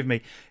 forgive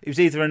me, it was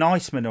either an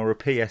Iceman or a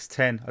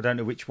PS10. I don't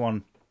know which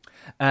one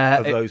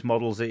of those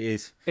models it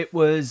is. It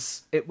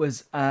was.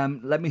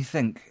 Let me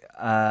think.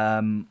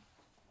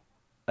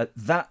 At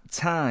that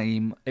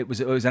time, it was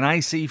an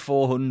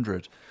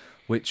IC400,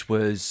 which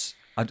was.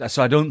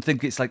 So I don't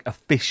think it's like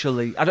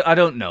officially. I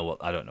don't know what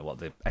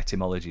the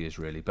etymology is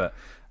really, but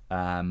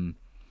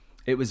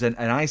it was an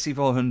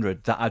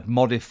IC400 that I'd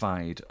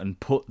modified and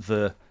put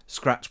the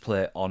scratch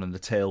plate on and the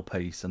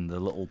tailpiece and the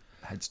little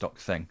headstock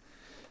thing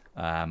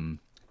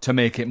to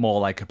make it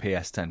more like a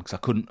PS10, because I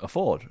couldn't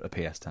afford a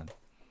PS10.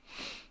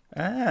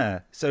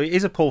 So it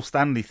is a Paul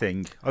Stanley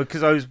thing.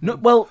 Because I was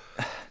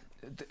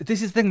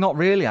this is the thing. Not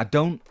really. I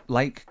don't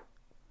like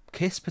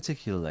Kiss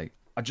particularly.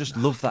 I just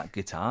love that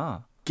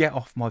guitar. Get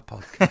off my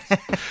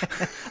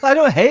podcast. I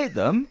don't hate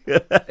them.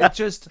 It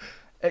just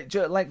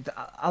like,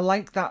 I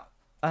like that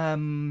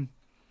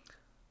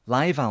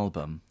live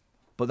album,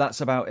 but that's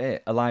about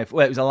it. Alive.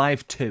 Well, it was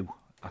Alive 2.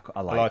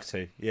 I liked. Alive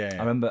 2. Yeah.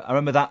 I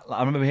remember that.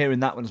 I remember hearing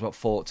that when I was about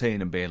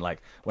 14 and being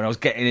like, when I was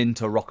getting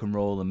into rock and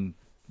roll and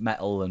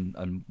metal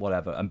and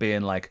whatever, and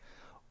being like,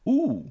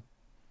 ooh,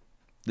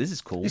 this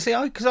is cool. You see,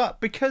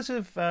 because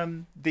of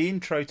the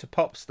intro to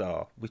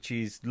Popstar, which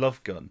is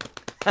Love Gun.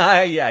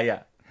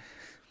 Yeah.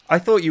 I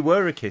thought you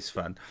were a Kiss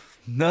fan.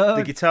 No.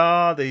 The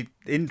guitar, the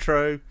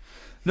intro.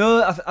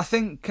 No, I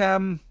think,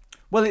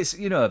 well, it's,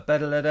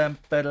 better-la-dum.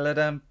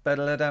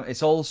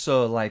 It's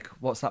also like,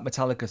 what's that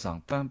Metallica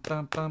song?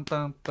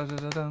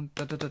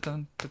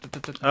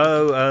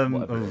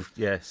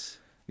 Yes.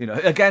 You know,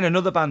 again,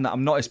 another band that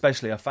I'm not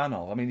especially a fan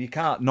of. I mean, you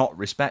can't not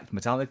respect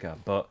Metallica,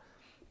 but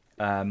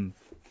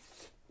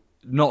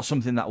not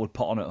something that I would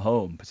put on at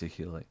home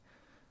particularly.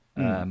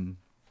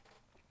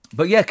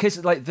 But yeah,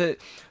 Kiss, like the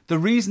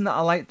reason that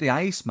I liked the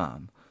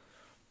Iceman,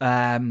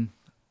 the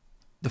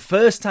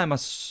first time I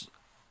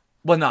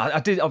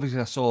did, obviously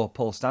I saw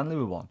Paul Stanley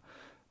with one,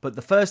 but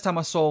the first time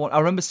I saw one, I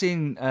remember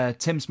seeing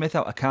Tim Smith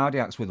out of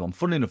Cardiacs with one,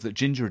 funny enough, that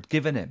Ginger had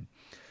given him.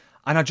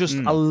 And I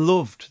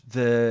loved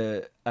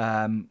the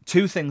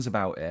two things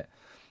about it.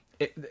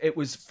 It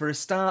was, for a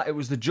start, it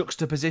was the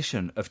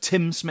juxtaposition of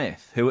Tim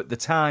Smith, who at the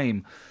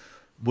time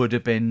would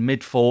have been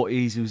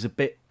mid-40s, he was a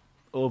bit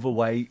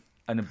overweight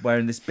and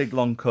wearing this big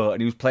long coat,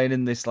 and he was playing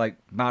in this like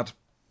mad,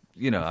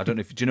 you know, I don't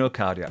know if, do you know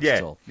Cardiacs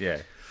at all? Yeah.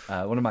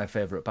 One of my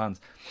favourite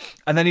bands.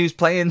 And then he was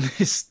playing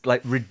this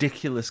like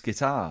ridiculous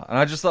guitar, and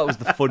I just thought it was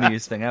the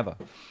funniest thing ever.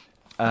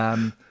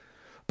 But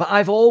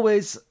I've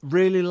always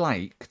really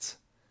liked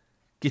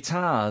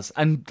guitars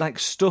and like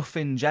stuff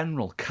in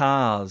general,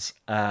 cars,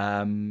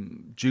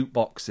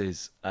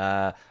 jukeboxes,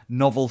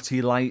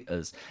 novelty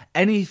lighters,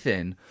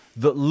 anything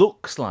that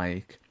looks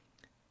like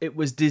it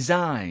was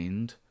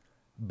designed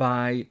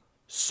by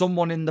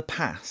someone in the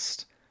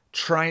past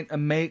trying to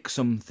make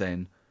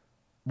something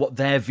what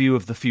their view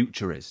of the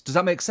future is. Does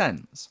that make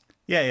sense?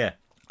 Yeah.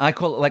 I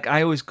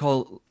always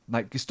call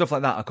like stuff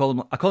like that. I call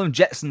them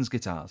Jetsons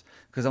guitars,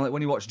 because I'm like,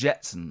 when you watch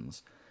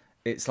Jetsons,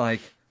 it's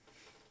like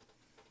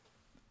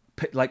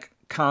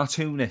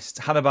cartoonist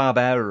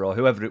Hanna-Barbera or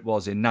whoever it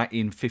was in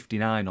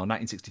 1959 or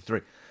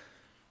 1963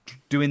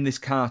 doing this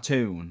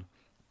cartoon.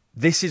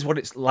 This is what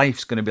its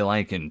life's going to be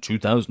like in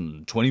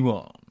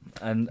 2021,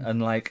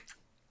 and like,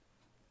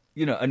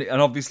 you know,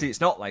 and obviously it's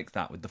not like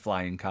that with the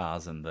flying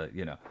cars and the,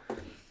 you know,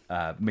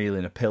 meal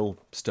in a pill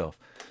stuff.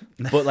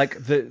 But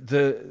like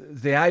the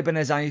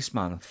Ibanez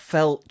Iceman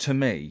felt to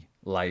me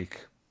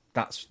like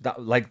that's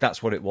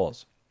what it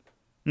was.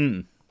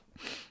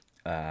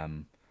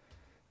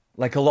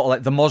 Like a lot of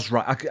like the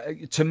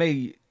Mosrite, to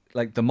me,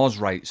 like the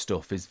Mosrite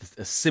stuff is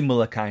a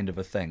similar kind of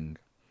a thing.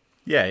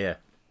 Yeah.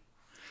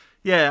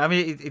 I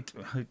mean,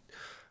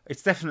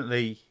 it's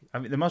definitely. I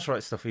mean, the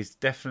Mosrite stuff is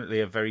definitely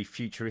a very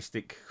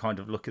futuristic kind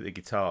of look at the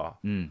guitar,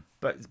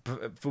 but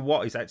for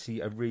what is actually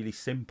a really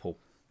simple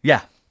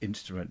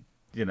instrument,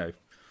 you know.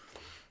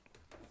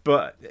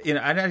 But you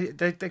know, and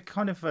they're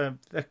kind of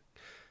they're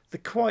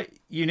quite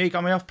unique.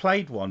 I mean, I've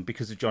played one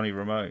because of Johnny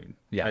Ramone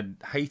and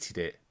hated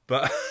it,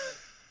 but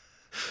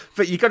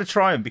but you got to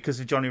try them because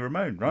of Johnny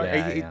Ramone,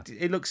 right?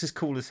 It looks as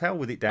cool as hell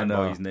with it down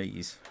by his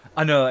knees.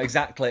 I know,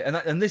 exactly,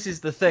 and this is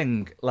the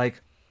thing,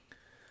 like,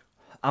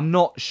 I'm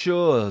not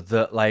sure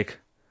that, like,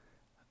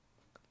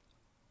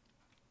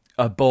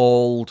 a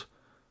bald,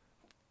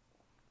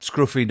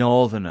 scruffy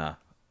northerner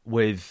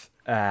with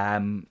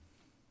whose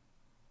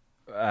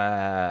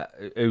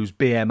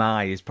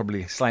BMI is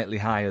probably slightly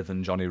higher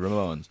than Johnny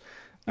Ramone's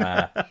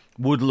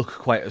would look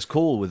quite as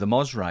cool with a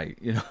Mosrite,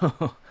 you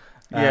know?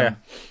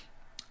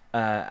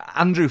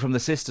 Andrew from the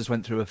Sisters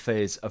went through a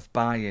phase of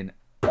buying,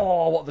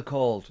 what they're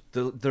called.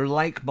 They're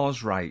like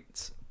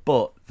Mosrites,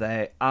 but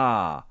they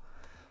are...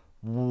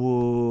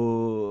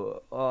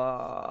 Whoa!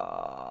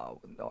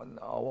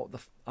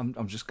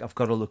 I've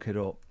got to look it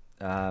up.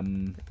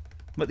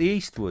 But the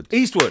Eastwood,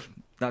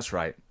 that's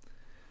right.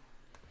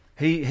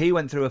 He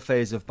went through a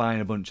phase of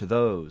buying a bunch of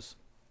those,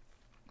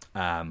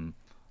 and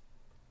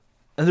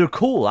they're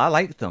cool. I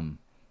like them.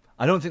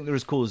 I don't think they're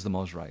as cool as the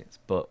Mosrites,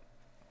 but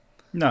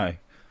no.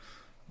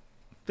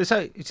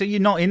 So you're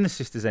not in the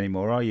Sisters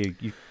anymore, are you?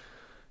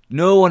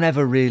 No one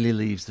ever really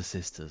leaves the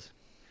Sisters.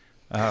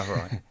 Oh,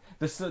 right.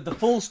 The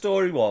full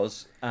story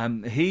was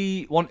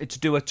he wanted to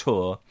do a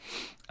tour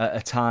at a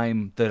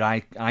time that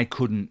I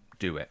couldn't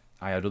do it.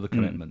 I had other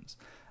commitments,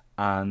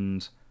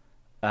 and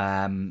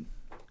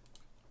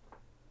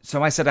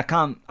so I said I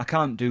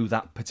can't do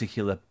that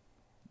particular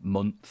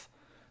month,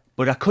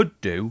 but I could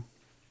do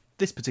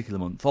this particular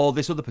month or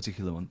this other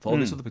particular month or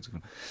this other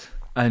particular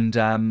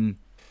month.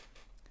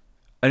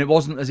 And it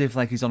wasn't as if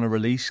like he's on a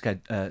release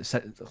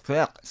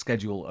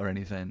schedule or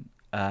anything.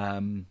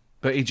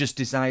 But he just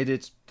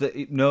decided that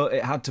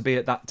it had to be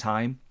at that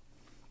time.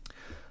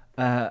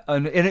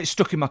 And it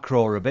stuck in my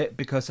craw a bit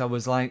because I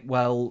was like,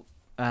 well,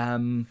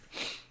 you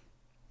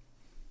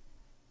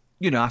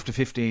know, after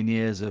 15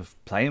 years of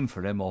playing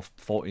for him, or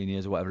 14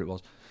 years or whatever it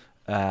was,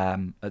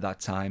 at that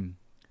time,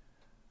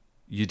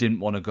 you didn't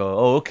want to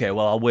go, okay,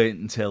 well, I'll wait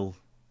until,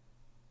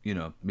 you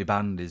know, my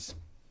band is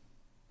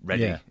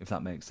ready, if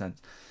that makes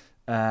sense.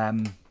 But,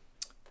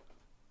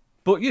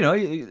 you know,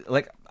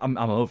 like, I'm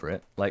over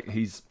it. Like,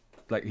 he's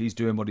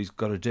doing what he's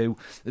got to do.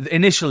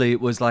 Initially,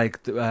 it was like,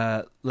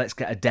 let's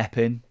get a Depp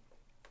in.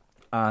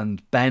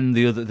 And Ben,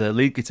 the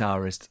lead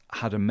guitarist,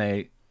 had a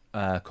mate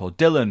called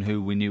Dylan,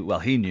 who we knew. Well,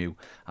 he knew.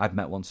 I'd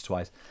met once or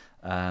twice.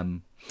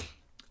 And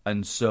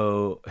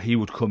so he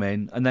would come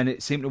in, and then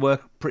it seemed to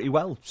work pretty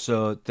well.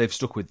 So they've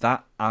stuck with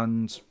that,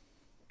 and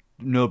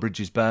no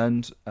bridges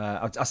burned.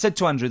 I said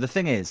to Andrew, the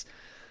thing is,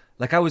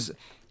 like, it was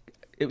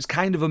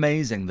kind of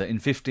amazing that in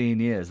 15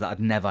 years that had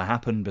never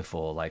happened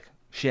before. Like,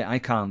 shit, I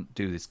can't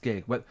do this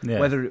gig. Yeah.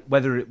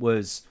 Whether it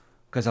was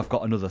because I've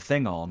got another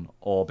thing on,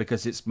 or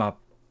because it's my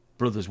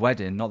brother's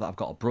wedding, not that I've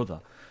got a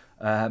brother,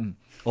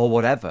 or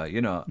whatever,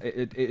 you know,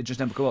 it just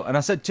never go up. And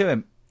I said to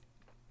him,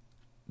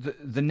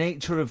 the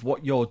nature of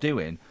what you're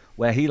doing,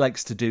 where he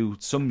likes to do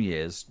some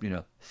years, you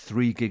know,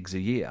 3 gigs a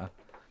year,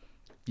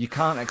 you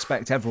can't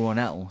expect everyone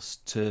else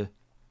to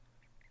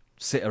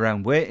sit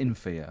around waiting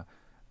for you.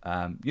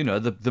 You know,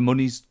 the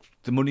money's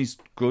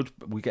good.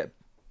 We got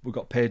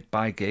paid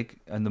by gig,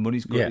 and the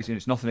money's good. Yeah.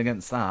 It's nothing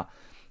against that.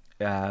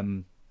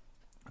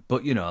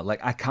 But you know,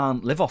 like I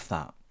can't live off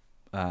that.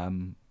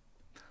 And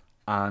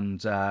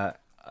even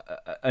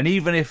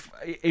if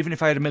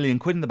I had £1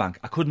 million in the bank,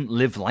 I couldn't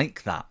live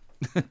like that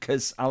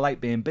because I like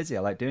being busy.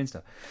 I like doing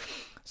stuff.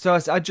 So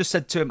I just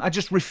said to him, I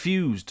just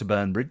refused to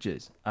burn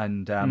bridges,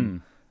 and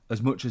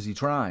as much as he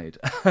tried,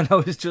 and I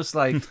was just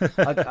like,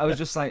 I was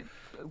just like,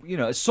 you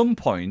know, at some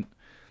point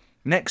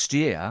next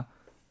year,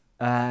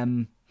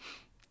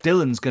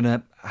 Dylan's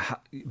gonna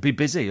be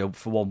busy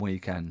for one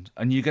weekend,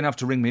 and you're gonna have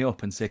to ring me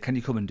up and say, "Can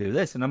you come and do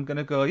this?" And I'm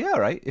gonna go, "Yeah,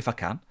 all right, if I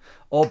can."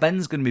 Or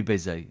Ben's gonna be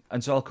busy,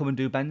 and so I'll come and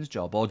do Ben's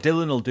job, or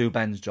Dylan will do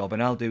Ben's job,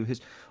 and I'll do his,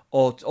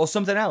 or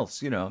something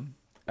else, you know.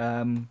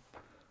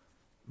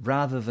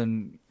 Rather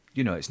than,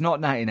 you know, it's not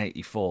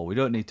 1984. We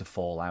don't need to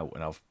fall out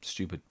and have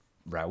stupid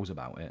rows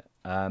about it.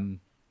 And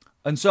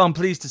so I'm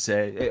pleased to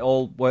say it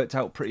all worked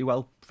out pretty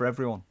well for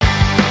everyone.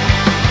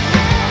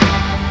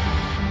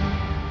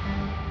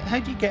 How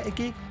do you get a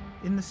gig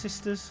in the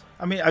Sisters?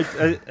 I mean,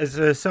 as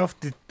a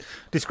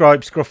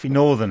self-described scruffy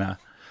northerner,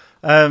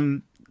 how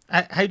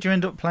do you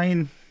end up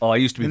playing? Oh, I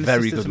used to be in the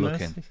very Sisters good of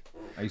looking. Mercy?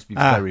 I used to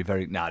be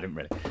very... No, I didn't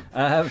really.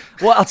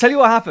 Well, I'll tell you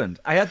what happened.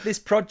 I had this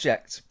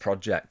project.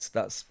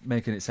 That's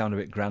making it sound a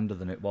bit grander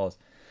than it was.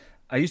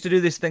 I used to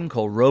do this thing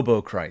called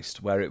Robo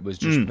Christ, where it was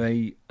just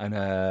me and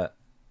an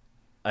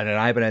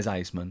Ibanez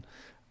Iceman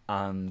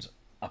and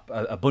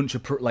a bunch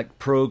of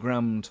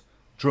programmed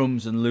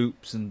drums and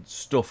loops and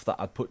stuff that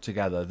I'd put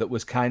together that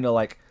was kind of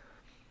like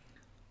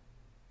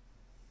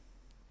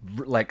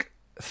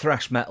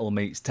thrash metal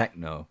meets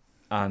techno,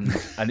 and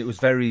it was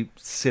very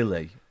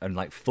silly and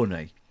like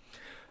funny.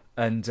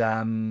 And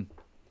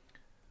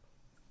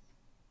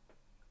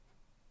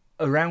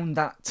around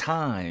that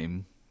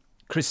time,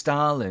 Chris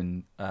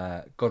Starling,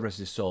 God rest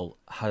his soul,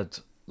 had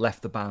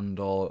left the band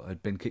or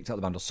had been kicked out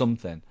of the band or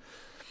something,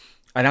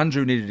 and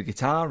Andrew needed a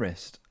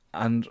guitarist,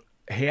 and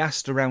he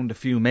asked around a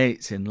few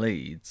mates in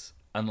Leeds,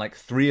 and like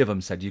 3 of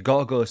them said, "You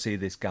gotta go see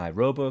this guy,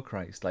 Robo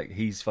Christ. Like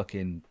he's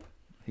the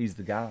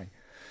guy."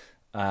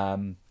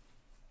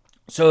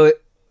 So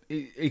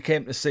he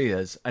came to see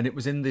us, and it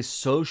was in this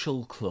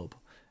social club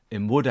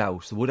in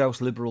Woodhouse, the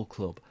Woodhouse Liberal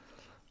Club.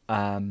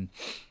 I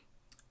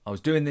was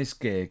doing this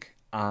gig,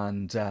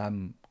 and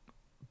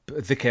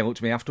they came up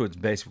to me afterwards,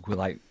 basically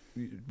like,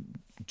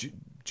 "Do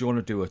you want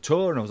to do a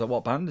tour?" And I was like,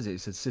 "What band is it?" He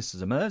said,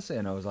 "Sisters of Mercy."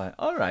 And I was like,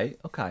 "All right,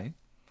 okay."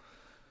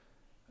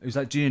 He was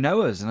like, "Do you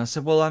know us?" And I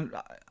said, "Well, I'm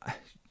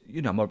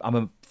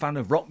a fan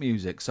of rock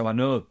music, so I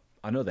know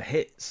the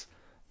hits,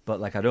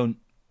 but like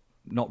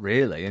not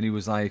really." And he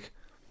was like,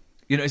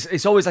 you know,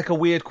 it's always like a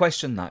weird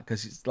question, that,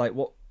 because it's like,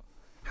 what?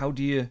 How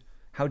do you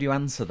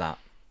answer that?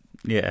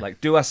 Yeah. Like,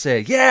 do I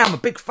say, "Yeah, I'm a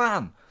big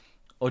fan,"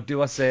 or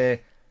do I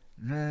say,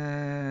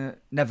 "Nah,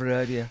 never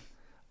heard you"?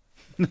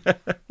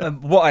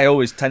 And what I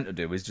always tend to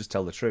do is just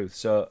tell the truth.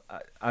 So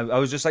I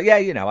was just like, "Yeah,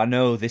 you know, I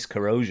know this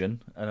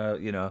Corrosion,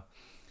 and you know."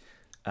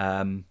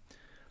 And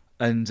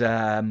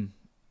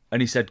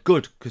he said,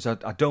 "Good, because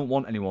I don't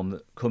want anyone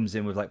that comes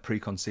in with like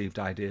preconceived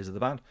ideas of the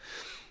band."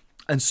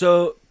 And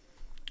so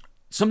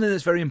something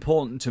that's very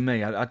important to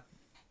me, I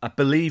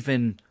believe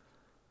in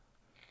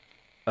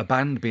a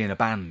band being a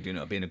band, you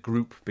know, being a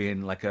group,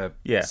 being like a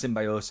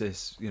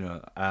symbiosis, you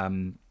know.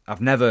 I've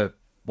never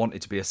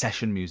wanted to be a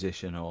session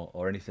musician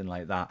or anything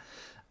like that.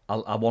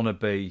 I want to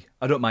be,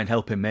 I don't mind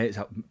helping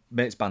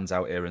mates bands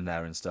out here and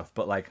there and stuff,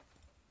 but like,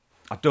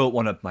 I don't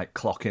want to like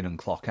clock in and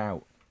clock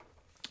out.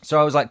 So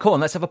I was like, "Come on,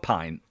 let's have a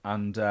pint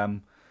and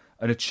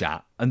a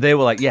chat." And they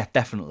were like, "Yeah,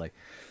 definitely."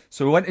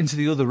 So we went into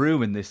the other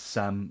room in this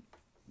in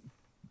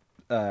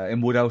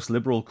Woodhouse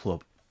Liberal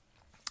Club,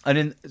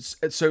 and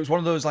so it was one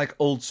of those like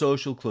old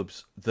social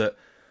clubs that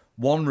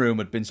one room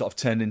had been sort of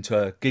turned into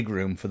a gig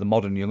room for the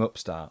modern young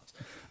upstarts,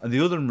 and the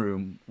other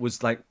room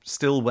was like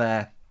still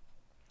where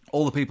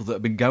all the people that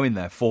had been going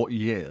there 40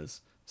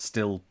 years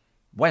still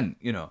went,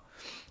 you know.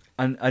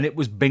 And it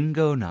was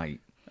bingo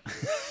night.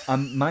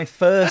 And my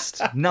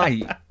first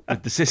night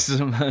with the Sisters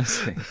of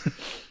Mercy,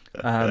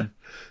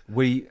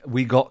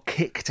 we got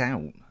kicked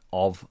out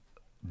of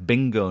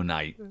bingo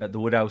night at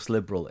the Woodhouse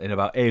Liberal in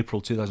about April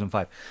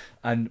 2005.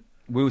 And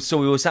we were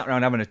sat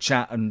around having a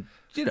chat and,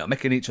 you know,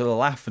 making each other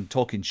laugh and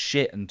talking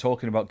shit and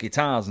talking about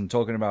guitars and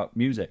talking about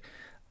music.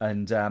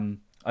 And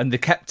they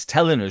kept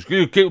telling us,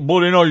 "You keep the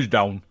bloody noise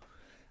down."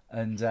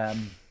 And I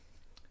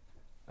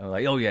was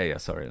like, "Oh yeah,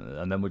 sorry,"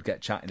 and then we'd get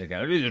chatting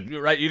again.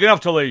 "You're right, you're gonna have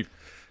to leave."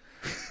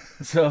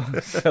 so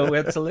we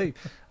had to leave,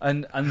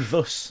 and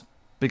thus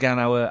began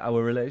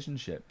our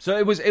relationship. So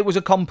it was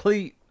a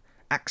complete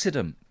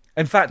accident,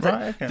 In fact,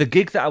 Right, okay. the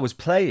gig that I was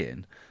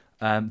playing,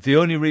 the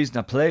only reason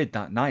I played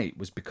that night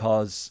was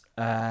because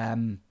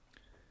my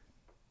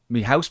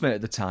housemate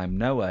at the time,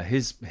 Noah,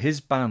 his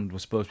band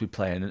was supposed to be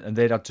playing, and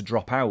they'd had to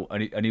drop out,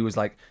 and he was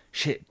like,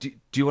 "Shit, do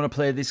you want to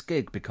play this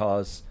gig?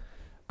 Because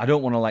I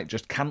don't want to like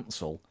just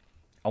cancel.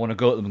 I want to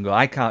go to them and go,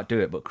 I can't do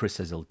it, but Chris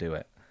says he'll do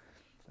it."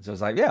 So I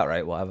was like, "Yeah, all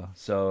right, whatever."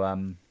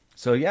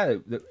 So yeah,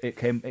 it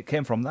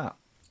came from that.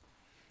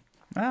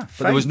 Ah,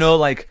 But there was no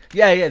like,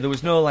 there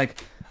was no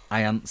like,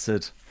 I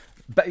answered.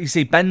 But you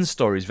see, Ben's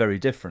story is very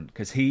different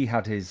because he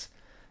had his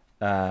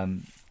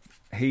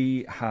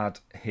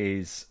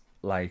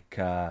like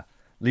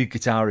lead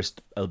guitarist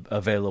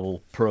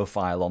available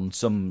profile on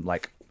some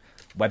like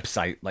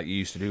website like you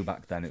used to do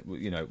back then. It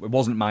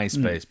wasn't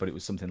MySpace, but it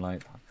was something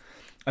like that.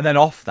 And then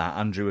off that,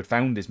 Andrew had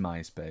found his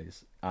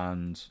MySpace,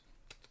 and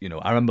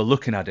I remember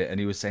looking at it, and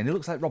he was saying, "It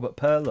looks like Robert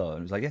Perlow," and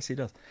I was like, "Yes, he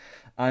does."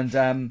 And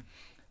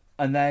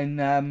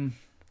then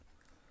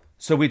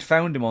so we'd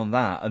found him on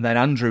that, and then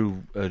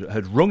Andrew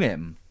had rung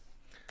him,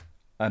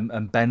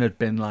 and Ben had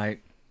been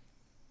like,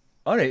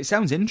 "All right, it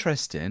sounds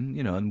interesting,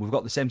 and we've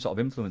got the same sort of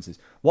influences.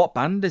 What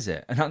band is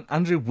it?" And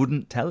Andrew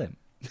wouldn't tell him.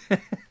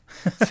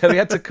 So he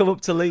had to come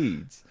up to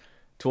Leeds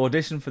to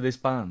audition for this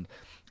band.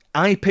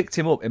 I picked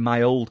him up in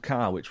my old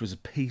car, which was a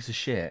piece of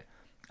shit,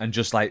 and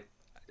just like,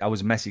 I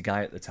was a messy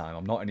guy at the time.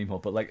 I'm not anymore,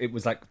 but like, it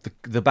was like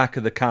the back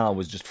of the car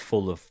was just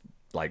full of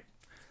like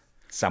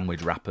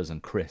sandwich wrappers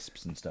and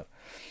crisps and stuff.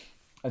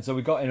 And so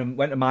we got in and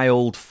went to my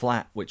old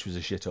flat, which was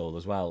a shithole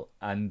as well.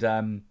 And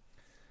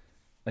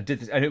I did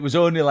this, and it was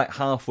only like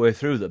halfway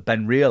through that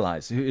Ben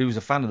realised, he was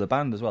a fan of the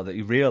band as well, that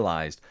he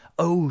realised,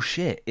 oh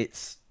shit,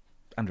 it's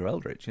Andrew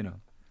Eldritch,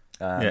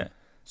 Yeah.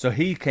 So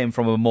he came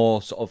from a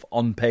more sort of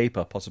on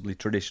paper, possibly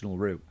traditional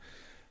route.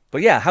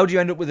 But yeah, how do you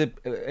end up with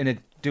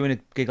doing a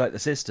gig like the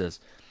Sisters?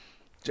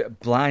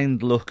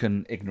 Blind luck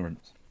and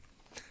ignorance.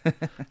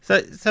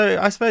 So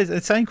I suppose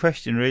the same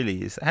question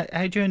really is,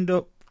 how do you end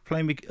up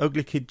playing with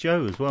Ugly Kid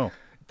Joe as well?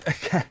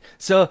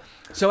 So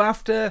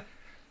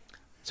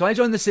I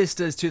joined the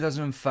Sisters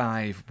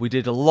 2005. We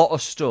did a lot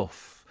of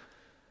stuff.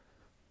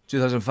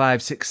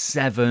 2005, 6,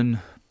 7,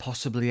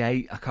 possibly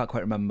 8. I can't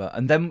quite remember.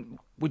 And then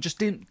we just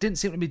didn't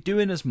seem to be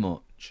doing as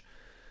much.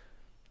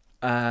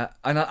 And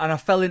I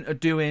fell into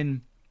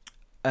doing.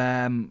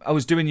 I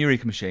was doing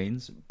Eureka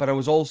Machines, but I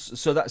was also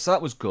so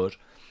that was good.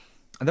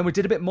 And then we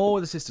did a bit more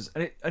with the Sisters,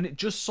 and it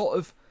just sort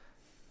of,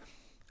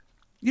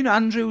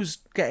 Andrew's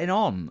getting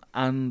on,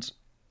 and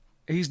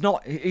he's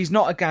not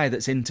a guy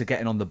that's into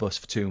getting on the bus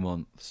for 2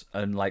 months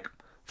and like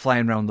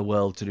flying around the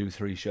world to do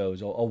 3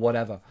 shows or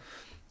whatever.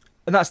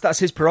 And that's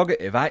his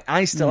prerogative.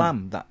 I still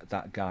am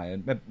that guy,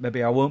 and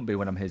maybe I won't be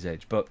when I'm his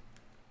age. But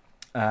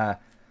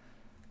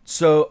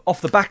so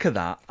off the back of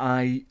that,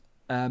 I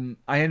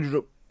ended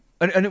up,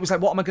 and it was like,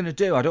 what am I going to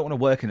do? I don't want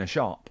to work in a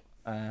shop.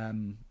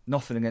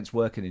 Nothing against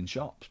working in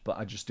shops, but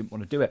I just didn't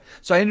want to do it.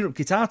 So I ended up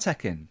guitar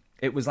teching.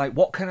 It was like,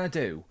 what can I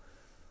do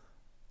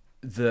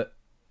that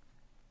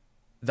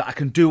I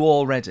can do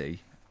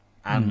already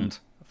and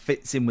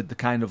fits in with the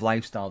kind of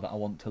lifestyle that I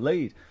want to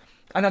lead?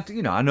 And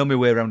I know my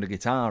way around a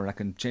guitar, and I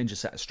can change a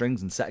set of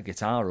strings and set a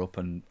guitar up,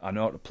 and I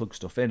know how to plug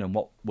stuff in and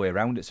what way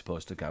around it's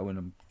supposed to go. And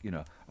I'm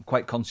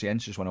quite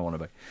conscientious when I want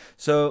to be.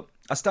 So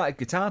I started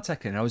guitar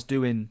teching.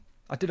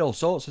 I did all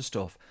sorts of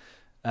stuff.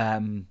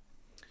 I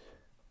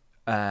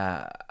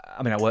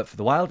worked for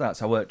the Wild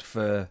Arts. I worked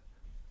for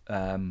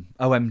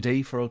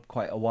OMD for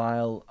quite a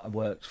while. I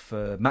worked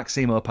for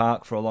Maximo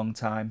Park for a long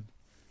time.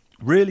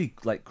 Really,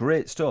 like,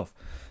 great stuff.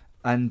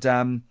 And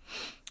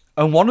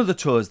one of the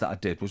tours that I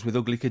did was with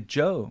Ugly Kid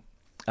Joe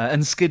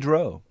and Skid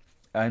Row.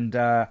 And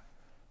I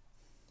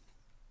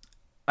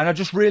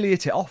just really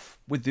hit it off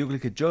with the Ugly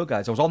Kid Joe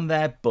guys. I was on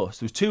their bus.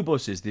 There was 2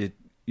 buses, the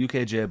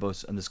UKJ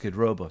bus and the Skid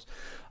Row bus.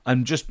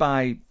 And just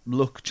by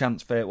luck,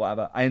 chance, fate,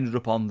 whatever, I ended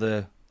up on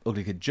the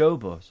Ugly Kid Joe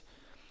bus.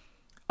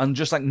 And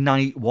just like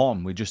night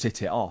 1, we just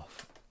hit it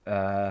off.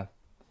 And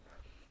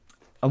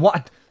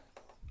what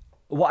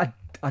I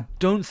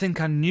don't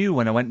think I knew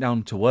when I went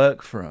down to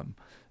work for them,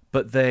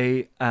 but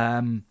their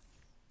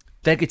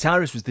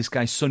guitarist was this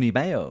guy Sonny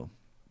Bayo,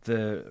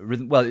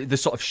 the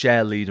sort of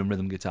share lead and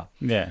rhythm guitar.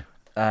 Yeah.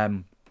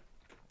 And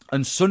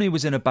Sonny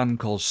was in a band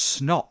called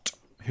Snot,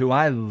 who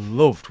I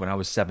loved when I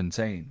was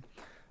 17.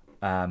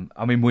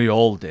 We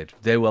all did.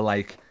 They were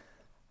like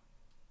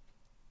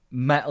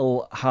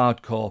metal,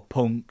 hardcore,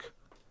 punk,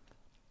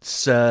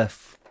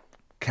 surf,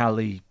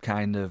 Cali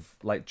kind of,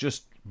 like,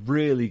 just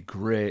really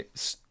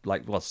great,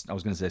 like, well, I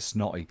was going to say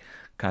snotty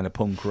kind of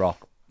punk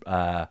rock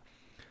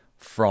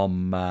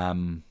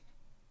from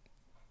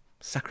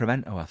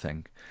Sacramento, I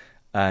think.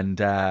 And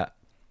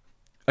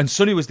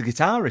Sonny was the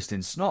guitarist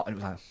in Snot, and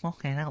it was like,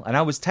 fucking hell. And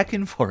I was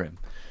teching for him.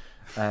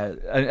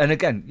 And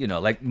again,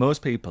 like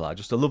most people are,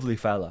 just a lovely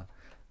fella,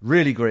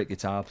 really great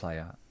guitar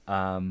player.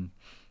 And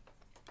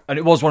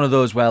it was one of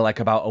those where, like,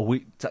 about a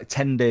week,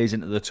 10 days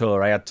into the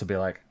tour, I had to be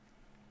like,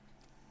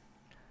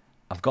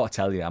 I've got to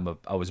tell you,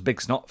 I was a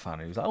big Snot fan.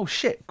 He was like, oh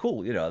shit,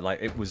 cool,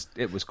 like it was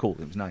cool,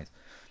 it was nice.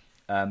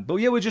 But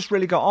yeah, we just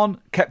really got on,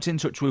 kept in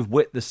touch with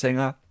Whit, the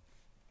singer.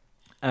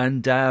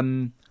 And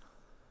then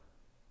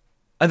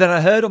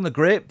I heard on the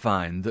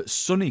grapevine that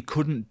Sonny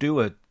couldn't do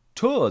a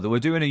tour. They were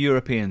doing a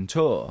European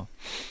tour.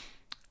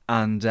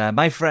 And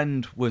my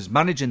friend was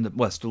managing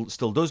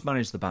still does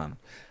manage the band.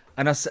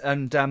 And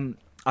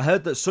I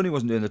heard that Sonny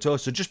wasn't doing the tour.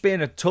 So just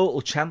being a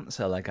total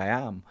chancer like I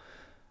am,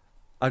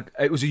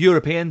 it was a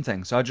European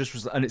thing. So I just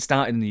was, and it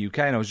started in the UK,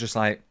 and I was just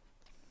like,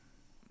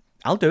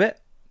 I'll do it.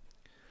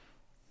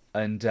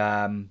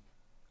 And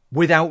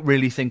without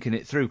really thinking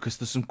it through, because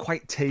there's some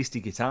quite tasty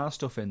guitar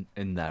stuff in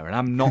there, and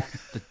I'm not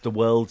the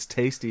world's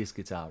tastiest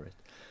guitarist.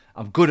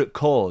 I'm good at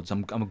chords.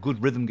 I'm a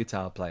good rhythm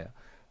guitar player,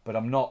 but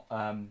I'm not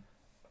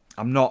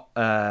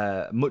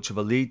much of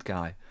a lead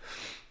guy.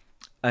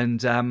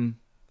 And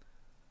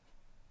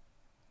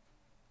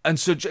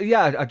so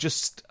yeah, I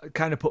just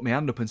kind of put my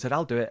hand up and said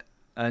I'll do it.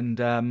 And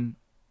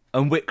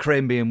Whit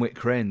Crane, being Whit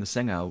Crane, the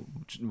singer,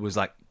 was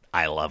like,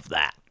 I love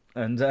that.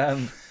 And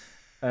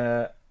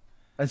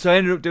so I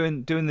ended up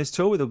doing this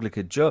tour with Ugly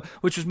Kid Joe,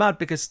 which was mad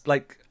because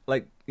like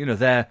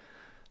they're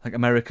like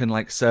American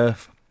like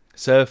surf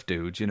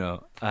dudes,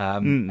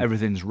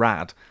 everything's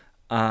rad,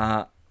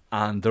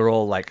 and they're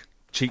all like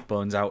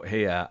cheekbones out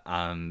here,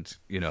 and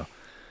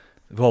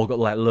they've all got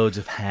like loads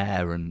of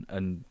hair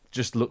and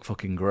just look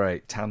fucking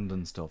great, tanned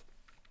and stuff.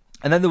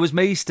 And then there was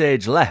me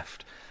stage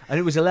left, and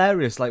it was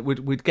hilarious. Like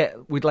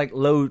we'd like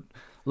load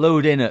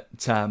in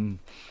at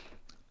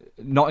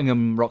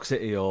Nottingham Rock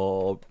City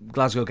or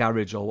Glasgow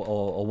Garage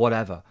or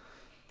whatever,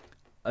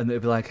 and they'd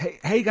be like,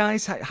 hey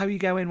guys, how you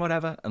going,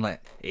 whatever, and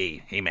like,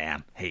 hey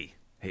man, hey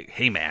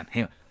man,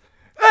 hey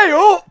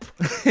up,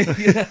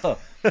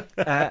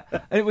 and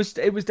it was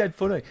dead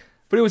funny,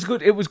 but it was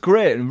good, it was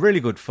great and really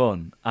good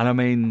fun, and I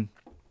mean,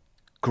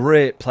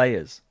 great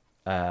players.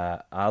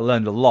 I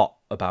learned a lot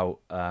about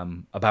a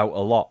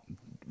lot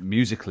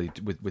musically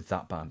with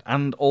that band,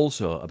 and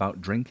also about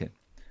drinking.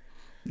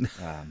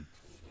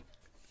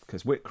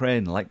 Because Whit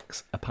Crane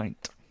likes a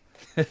pint,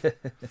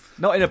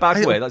 not in a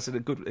bad way. That's in a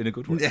good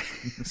way.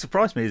 It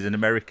surprised me as an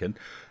American.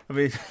 I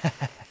mean,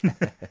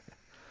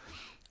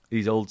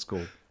 he's old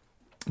school,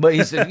 but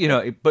he's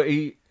but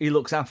he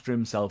looks after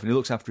himself and he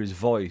looks after his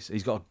voice.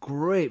 He's got a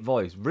great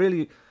voice,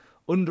 really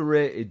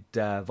underrated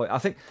voice.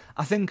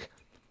 I think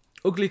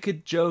Ugly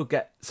Kid Joe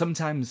get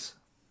sometimes,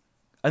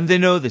 and they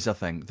know this. I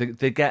think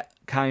they get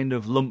kind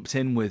of lumped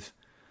in with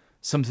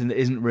something that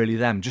isn't really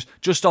them,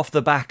 just off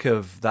the back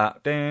of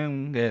that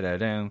down,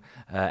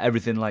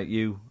 everything like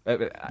you,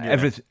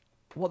 everything.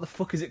 What the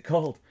fuck is it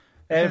called?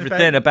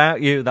 Everything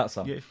about you. That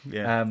song,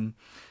 yeah.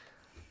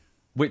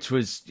 Which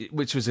was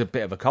a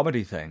bit of a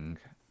comedy thing,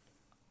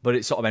 but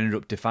it sort of ended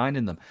up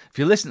defining them. If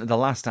you listen to the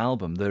last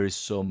album, there is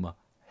some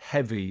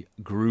heavy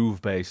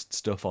groove-based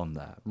stuff on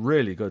there,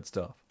 really good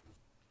stuff.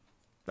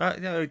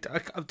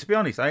 To be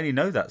honest, I only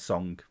know that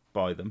song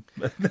by them.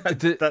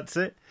 That's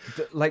it.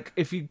 Like,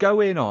 if you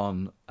go in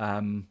on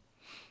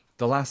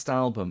the last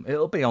album,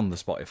 it'll be on the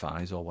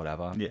Spotify's or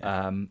whatever.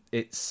 Yeah.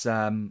 It's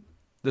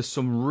there's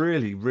some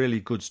really,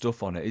 really good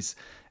stuff on it.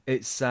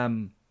 It's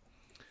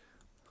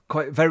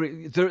quite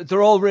very.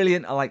 They're all really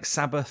into like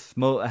Sabbath,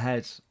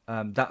 Motorhead,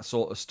 that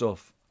sort of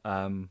stuff.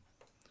 And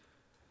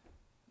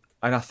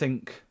I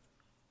think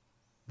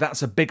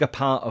that's a bigger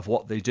part of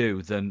what they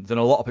do than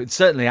a lot of people,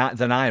 certainly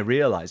than I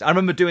realised. I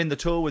remember doing the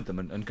tour with them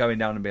and going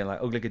down and being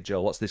like, Ugly Kid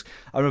Joe, what's this?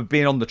 I remember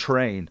being on the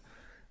train,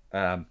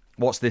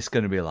 what's this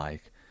going to be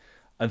like?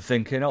 And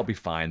thinking, it'll be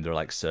fine, they're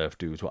like surf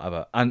dudes,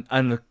 whatever.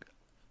 And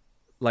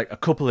like a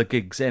couple of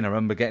gigs in, I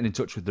remember getting in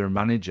touch with their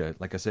manager,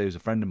 like I say, who's a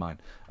friend of mine,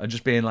 and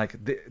just being like,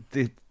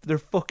 they're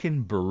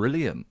fucking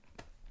brilliant.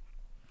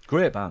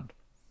 Great band.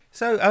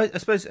 So I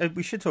suppose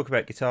we should talk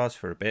about guitars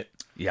for a bit.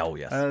 Yeah, oh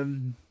yes.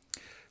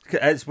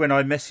 As when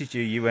I messaged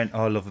you, you went,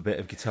 "Oh, I love a bit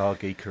of guitar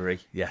geekery."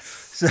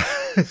 Yes.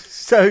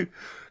 So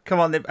come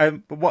on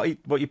then. What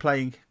are you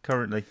playing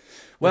currently?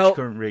 What's your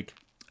current rig?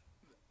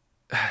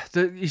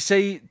 You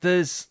see,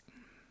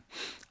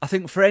 I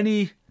think for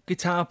any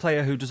guitar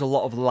player who does a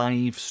lot of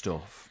live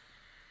stuff,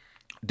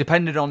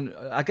 depending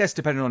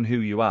on who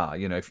you are,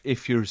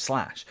 if you're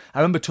Slash. I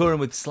remember touring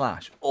with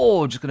Slash.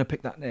 Oh, I'm just going to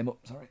pick that name up.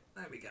 Sorry.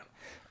 There we go.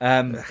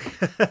 I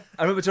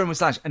remember touring with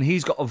Slash, and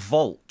he's got a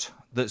vault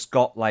that's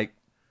got like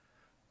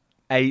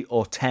 8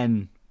 or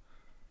 10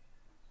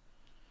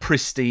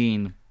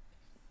 pristine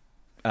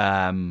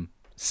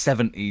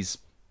 70s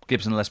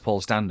Gibson Les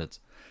Paul standards.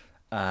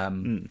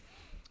 And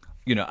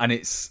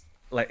it's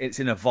like, it's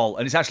in a vault,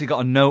 and it's actually got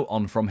a note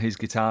on from his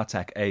guitar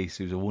tech, Ace,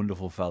 who's a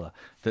wonderful fella,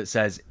 that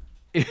says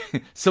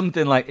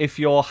something like, if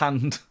your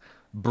hand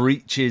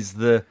breaches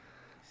the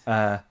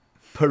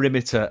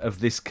perimeter of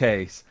this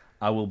case,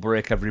 I will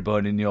break every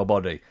bone in your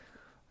body.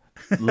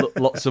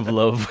 Lots of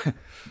love.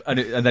 And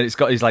then it's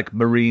got his like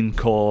Marine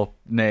Corps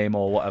name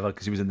or whatever,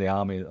 because he was in the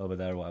army over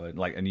there or whatever,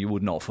 like, and you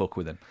would not fuck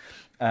with him.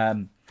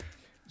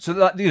 So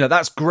that,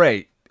 that's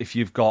great if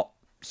you've got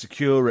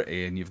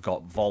security and you've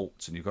got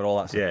vaults and you've got all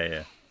that stuff.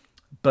 Yeah.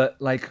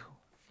 But like,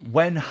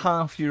 when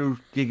half your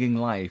gigging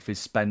life is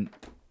spent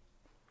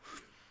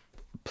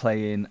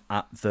playing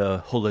at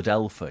the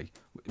Philadelphia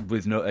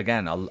with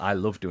I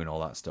love doing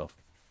all that stuff.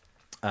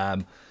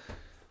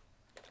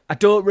 I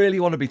don't really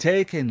want to be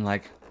taking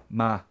like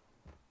my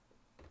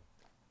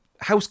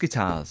house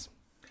guitars.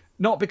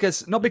 Not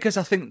because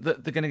I think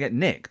that they're going to get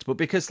nicked, but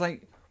because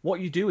like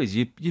what you do is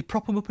you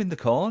prop them up in the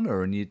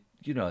corner and you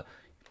know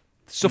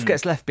stuff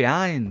gets left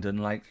behind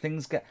and like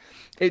things get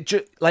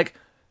like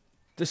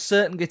there's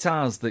certain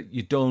guitars that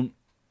you don't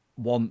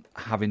want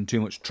having too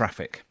much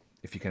traffic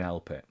if you can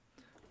help it,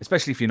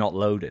 especially if you're not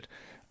loaded.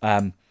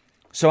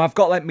 So I've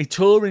got like my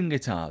touring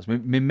guitars. My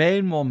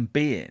main one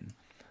being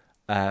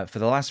for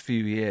the last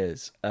few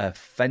years a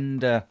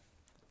Fender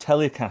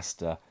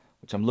Telecaster,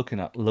 which I'm looking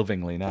at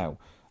lovingly now.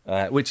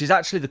 Which is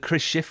actually the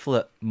Chris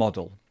Shiflett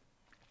model,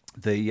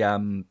 the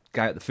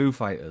guy at the Foo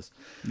Fighters.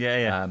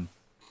 Yeah.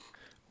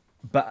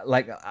 But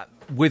like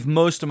with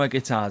most of my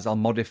guitars, I'll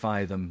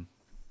modify them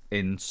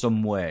in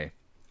some way.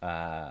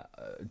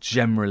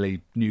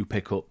 Generally, new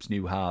pickups,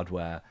 new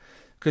hardware,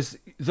 because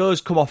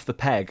those come off the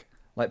peg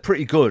like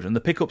pretty good, and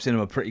the pickups in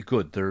them are pretty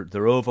good. They're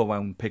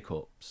overwound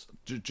pickups,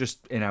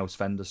 just in-house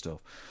Fender stuff,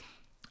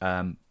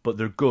 but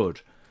they're good.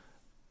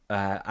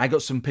 I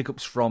got some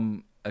pickups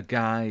from a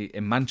guy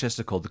in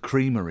Manchester called the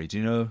Creamery. Do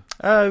you know?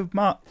 Oh,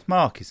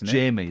 Mark, isn't it?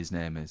 Jamie, his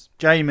name is.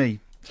 Jamie.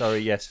 Sorry,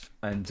 yes.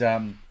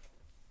 And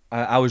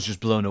I was just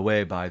blown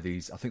away by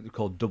these. I think they're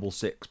called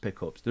 66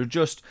 pickups. They're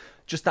just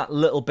that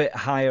little bit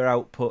higher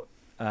output,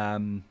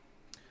 just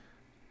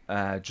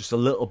a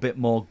little bit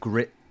more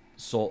grit,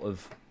 sort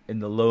of in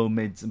the low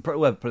mids and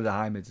probably the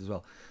high mids as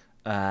well.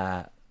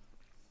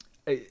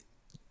 It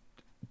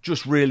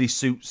just really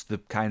suits the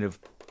kind of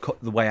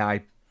the way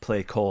I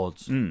play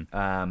chords.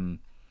 And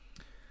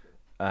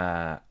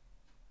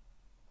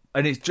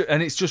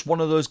it's just one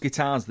of those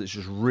guitars that's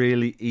just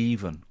really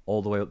even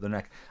all the way up the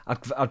neck.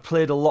 I'd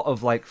played a lot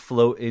of like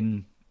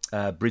floating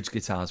bridge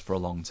guitars for a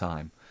long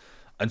time,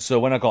 and so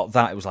when I got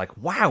that, it was like,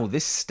 wow,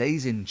 this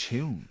stays in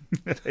tune.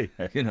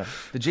 You know,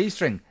 the G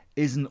string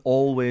isn't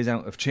always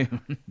out of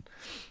tune.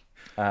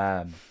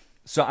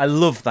 So I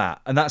love that,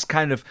 and that's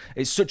kind of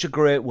it's such a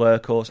great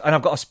workhorse, and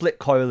I've got a split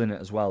coil in it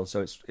as well,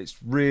 so it's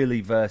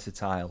really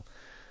versatile.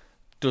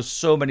 Does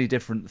so many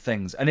different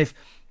things, and if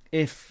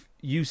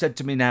you said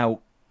to me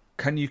now,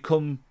 can you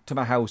come to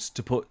my house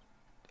to put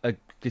a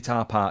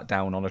guitar part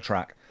down on a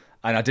track,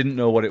 and I didn't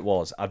know what it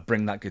was, I'd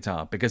bring that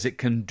guitar because it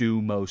can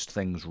do most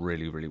things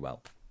really, really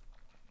well.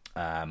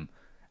 And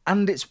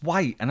it's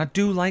white, and I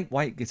do like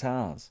white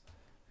guitars.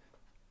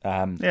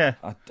 Yeah.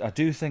 I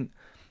do think,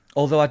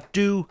 although I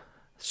do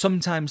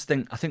sometimes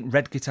think, I think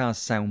red guitars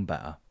sound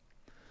better.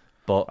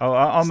 But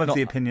I'm of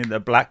the opinion that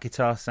black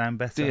guitars sound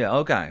better. Yeah,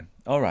 okay.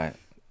 All right.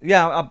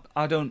 Yeah,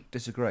 I don't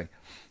disagree.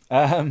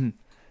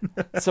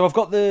 So I've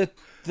got the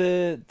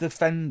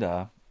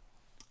Fender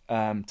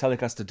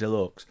Telecaster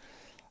Deluxe.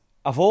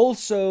 I've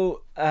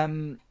also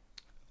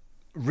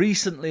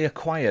recently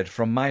acquired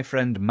from my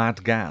friend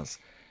Mad Gaz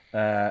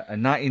a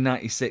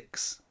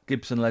 1996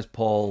 Gibson Les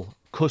Paul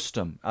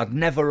Custom. I'd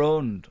never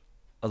owned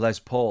a Les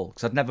Paul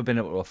because I'd never been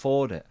able to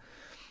afford it.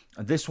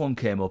 And this one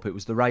came up. It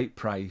was the right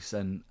price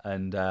and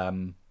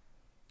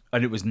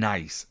it was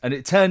nice. And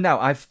it turned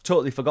out, I've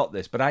totally forgot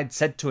this, but I'd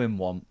said to him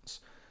once,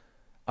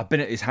 I've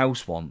been at his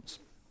house once,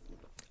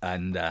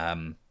 and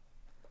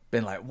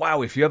been like,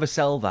 wow, if you ever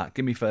sell that,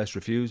 give me first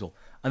refusal.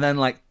 And then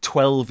like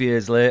 12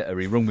 years later,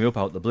 he rung me up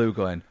out the blue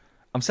going,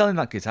 I'm selling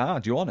that guitar,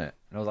 do you want it?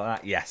 And I was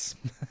like, yes.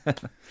 I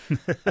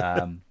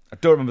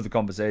don't remember the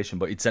conversation,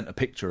 but he'd sent a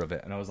picture of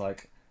it, and I was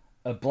like,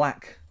 a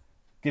black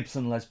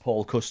Gibson Les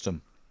Paul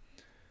Custom.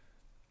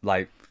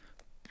 Like,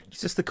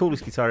 it's just the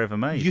coolest guitar ever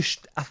made.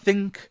 I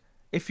think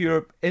if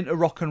you're into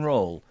rock and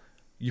roll,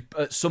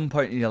 at some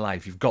point in your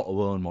life, you've got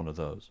to own one of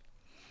those.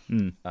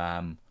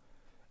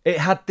 It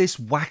had this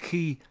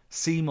wacky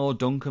Seymour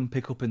Duncan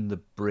pickup in the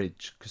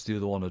bridge, because the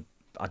other one,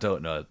 I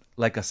don't know.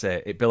 Like I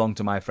say, it belonged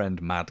to my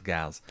friend Mad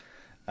Gaz.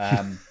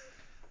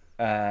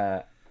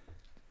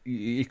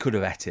 He could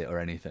have ate it or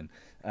anything.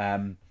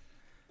 And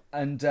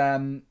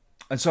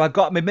so I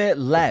got my mate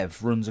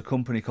Lev runs a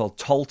company called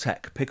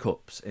Toltec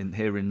Pickups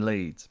here in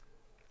Leeds.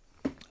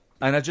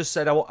 And I just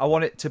said I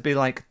want it to be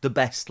like the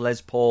best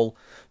Les Paul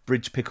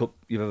bridge pickup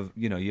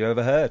you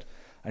ever heard.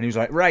 And he was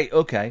like, right,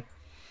 okay.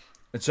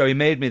 And so he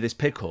made me this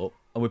pickup,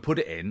 and we put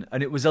it in,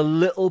 and it was a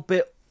little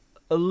bit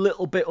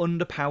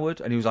underpowered.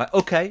 And he was like,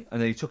 okay.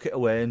 And then he took it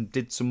away and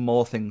did some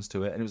more things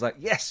to it. And it was like,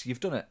 yes, you've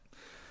done it.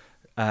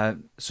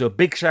 So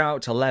big shout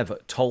out to Lev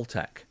at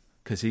Toltec,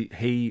 because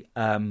he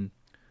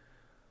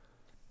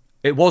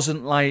it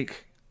wasn't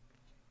like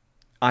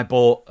I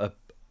bought a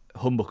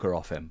humbucker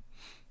off him.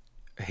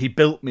 He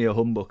built me a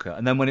humbucker,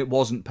 and then when it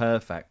wasn't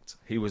perfect,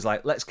 he was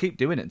like, let's keep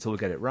doing it until we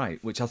get it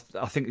right, which I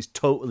think is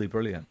totally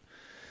brilliant.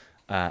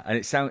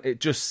 And it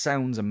just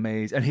sounds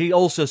amazing. And he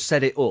also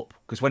set it up,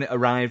 because when it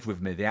arrived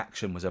with me, the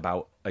action was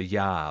about a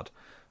yard.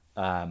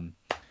 But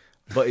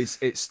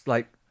it's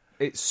like,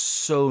 it's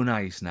so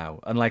nice now.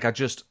 And like,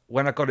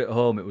 when I got it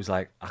home, it was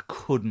like, I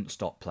couldn't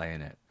stop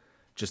playing it.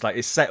 Just like,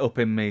 it's set up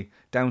in me,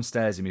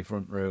 downstairs in my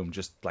front room,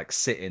 just like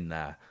sitting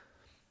there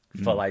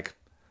for like,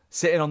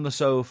 sitting on the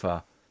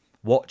sofa,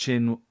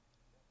 watching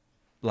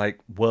like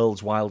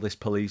World's Wildest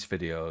Police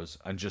videos,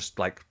 and just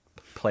like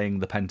playing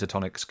the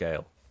pentatonic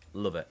scale.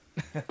 Love it.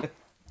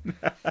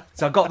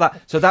 So I got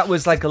that. So that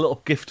was like a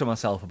little gift to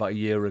myself about a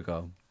year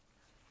ago.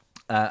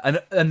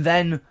 And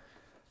then,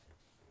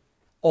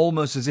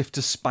 almost as if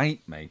to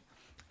spite me,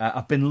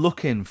 I've been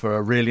looking for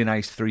a really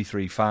nice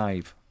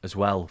 335 as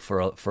well for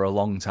a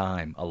long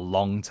time.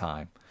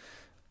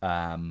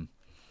 And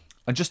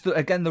just,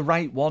 again, the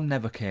right one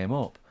never came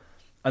up.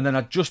 And then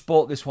I just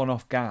bought this one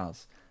off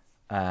Gaz,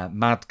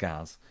 Mad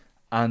Gaz.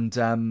 And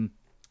then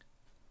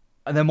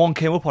one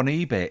came up on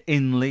eBay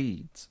in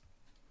Leeds.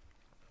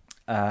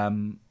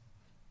 And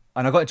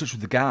I got in touch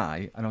with the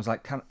guy, and I was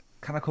like, can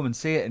I come and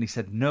see it? And he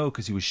said no,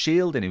 because he was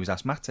shielding, he was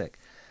asthmatic.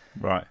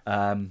 Right.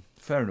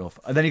 Fair enough.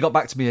 And then he got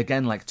back to me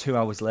again like 2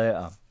 hours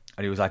later,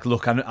 and he was like,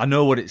 look, I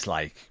know what it's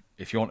like.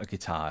 If you want a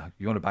guitar,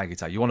 you want to buy a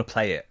guitar, you want to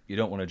play it. You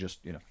don't want to just,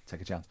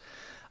 take a chance.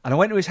 And I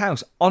went to his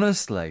house.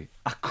 Honestly,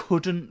 I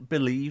couldn't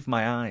believe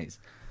my eyes.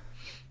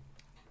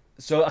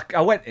 So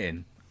I went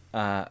in.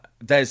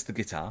 There's the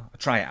guitar. I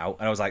try it out,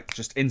 and I was like,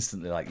 just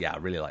instantly like, yeah, I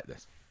really like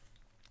this.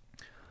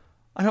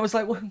 And I was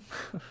like, well,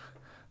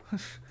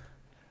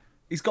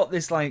 he's got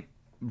this like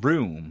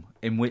room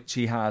in which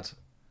he had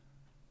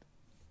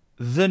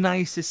the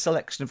nicest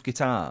selection of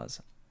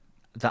guitars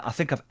that I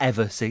think I've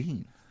ever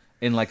seen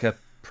in like a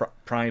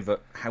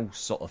private house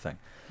sort of thing.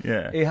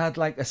 Yeah. He had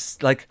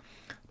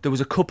there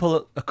was a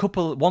couple,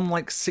 one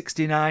like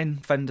 69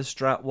 Fender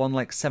Strat, one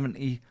like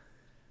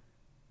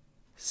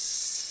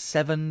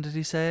 77, did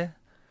he say?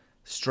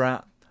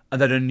 Strat.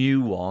 And then a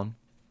new one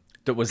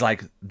that was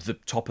like the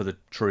top of the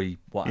tree,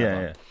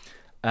 whatever.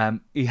 Yeah.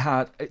 He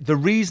had, the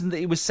reason that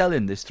he was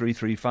selling this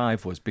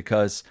 335 was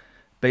because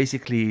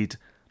basically he'd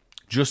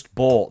just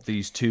bought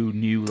these two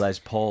new Les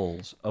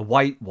Pauls, a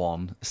white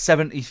one,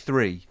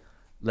 73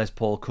 Les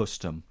Paul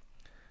Custom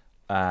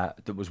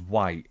that was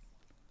white,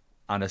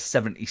 and a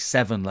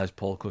 77 Les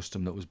Paul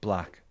Custom that was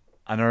black.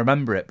 And I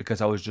remember it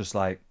because I was just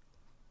like,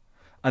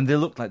 and they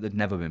looked like they'd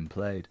never been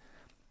played.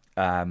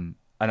 And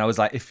I was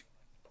like,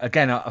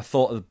 I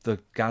thought of the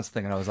Gaz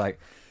thing, and I was like,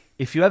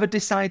 if you ever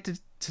decided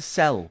to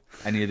sell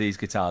any of these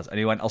guitars, and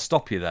he went, I'll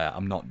stop you there,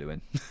 I'm not doing.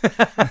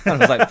 I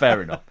was like,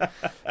 fair enough.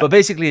 But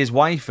basically his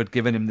wife had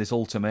given him this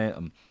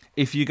ultimatum.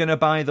 If you're going to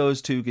buy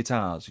those two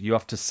guitars, you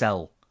have to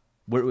sell.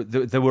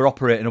 They were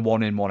operating a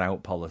one in, one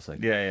out policy.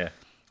 Yeah.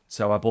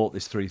 So I bought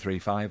this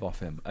 335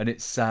 off him, and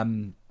it's so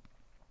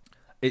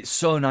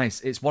nice.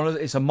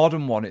 It's a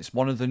modern one. It's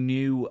one of the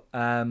new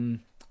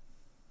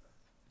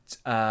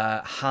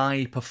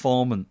high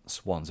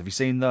performance ones. Have you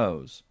seen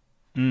those?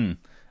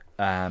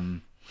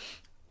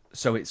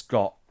 So it's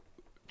got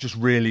just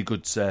really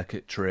good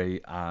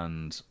circuitry,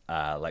 and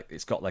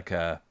it's got like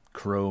a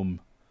chrome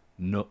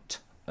nut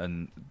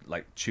and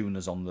like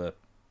tuners on the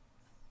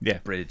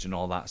bridge and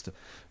all that stuff.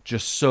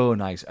 Just so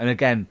nice. And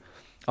again,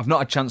 I've not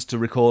had a chance to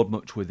record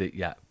much with it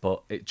yet,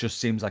 but it just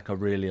seems like a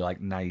really like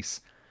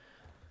nice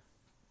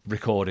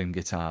recording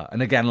guitar.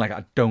 And again, like,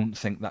 I don't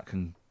think that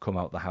can come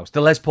out the house.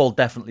 The Les Paul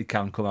definitely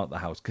can come out the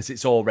house because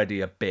it's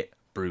already a bit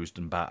bruised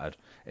and battered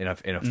in a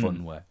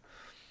fun way.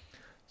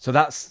 So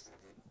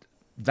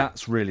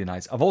that's really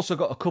nice. I've also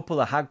got a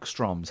couple of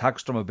Hagstroms.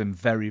 Hagstrom have been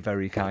very,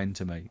 very kind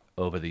to me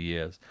over the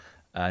years,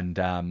 and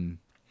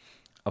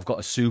I've got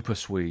a Super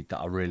Swede that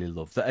I really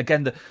love. That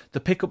again, the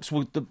pickups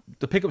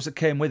the pickups that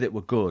came with it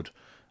were good,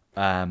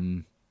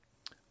 and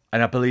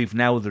I believe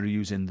now they're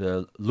using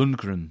the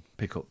Lundgren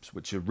pickups,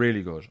 which are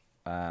really good.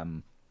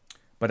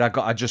 But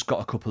I just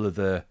got a couple of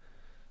the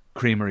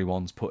creamery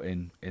ones put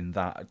in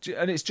that,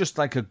 and it's just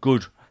like a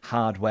good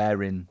hard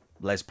wearing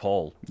Les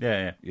Paul.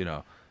 Yeah.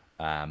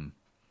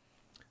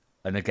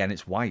 And again,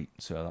 it's white,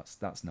 so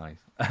that's nice.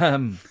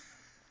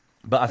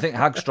 But I think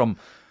Hagstrom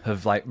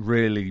have like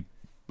really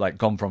like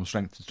gone from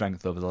strength to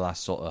strength over the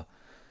last sort of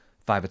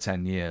 5 or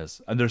 10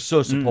 years, and they're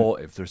so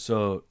supportive. They're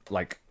so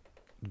like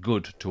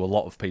good to a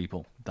lot of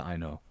people that I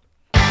know.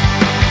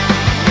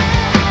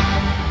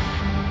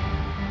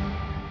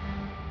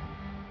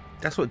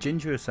 That's what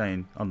Ginger was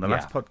saying on the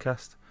last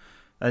podcast.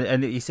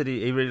 And he said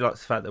he really likes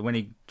the fact that when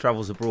he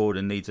travels abroad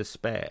and needs a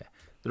spare,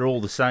 they're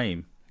all the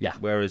same. Yeah.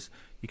 Whereas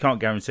you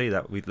can't guarantee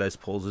that with Les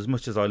Pauls. As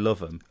much as I love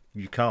them,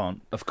 you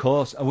can't. Of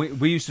course. And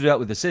we used to do that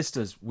with the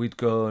sisters. We'd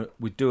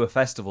do a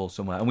festival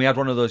somewhere, and we had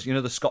one of those,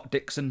 the Scott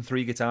Dixon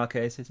 3 guitar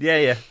cases?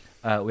 Yeah.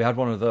 We had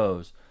one of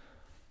those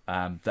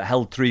that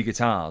held 3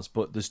 guitars,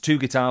 but there's 2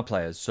 guitar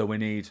players, so we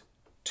need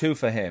 2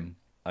 for him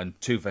and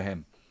 2 for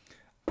him.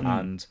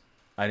 And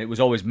it was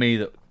always me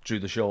that drew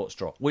the short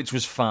straw, which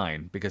was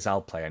fine because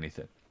I'll play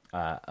anything.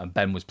 And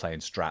Ben was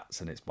playing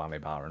Strats and it's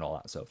whammy bar and all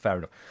that, so fair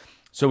enough.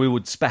 So we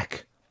would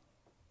spec,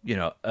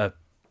 a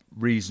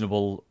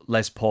reasonable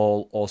Les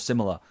Paul or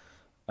similar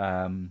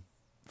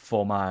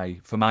for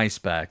my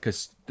spare,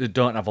 because they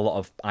don't have a lot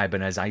of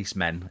Ibanez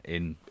Icemen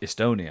in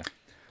Estonia,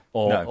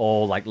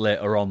 or like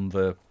later on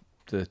the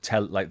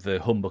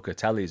humbucker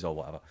tellies or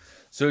whatever.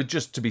 So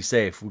just to be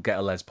safe, we'll get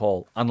a Les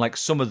Paul. And like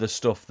some of the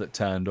stuff that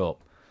turned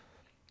up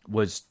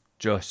was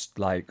just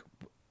like,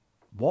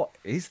 what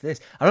is this?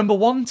 I remember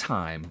one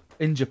time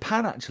in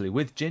Japan, actually,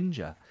 with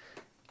Ginger,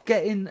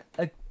 getting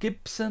a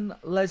Gibson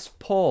Les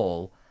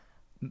Paul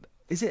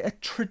is it a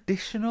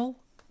traditional?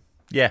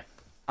 Yeah.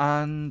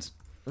 And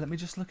let me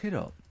just look it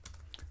up.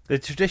 The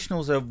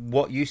traditionals are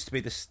what used to be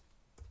the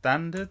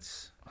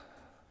standards,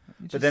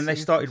 Just but then they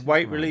see if started this is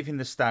weight right. relieving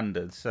the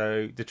standards.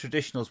 So the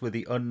traditionals were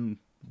the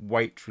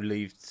unweight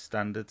relieved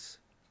standards.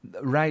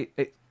 Right.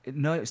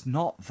 No, it's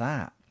not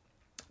that.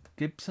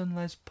 Gibson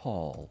Les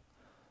Paul.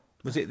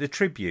 Was it the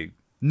tribute?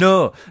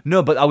 No,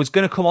 but I was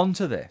going to come on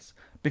to this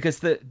because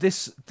the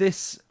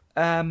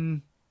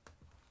one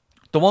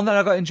that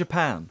I got in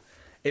Japan,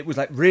 it was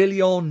like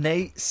really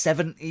ornate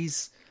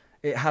 70s.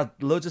 It had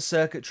loads of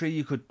circuitry.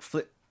 You could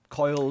flip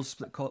coils,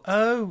 split coils.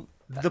 Oh,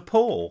 the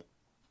Paul.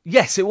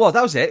 Yes, it was.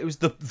 That was it. It was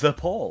the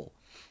Paul.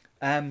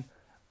 And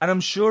I'm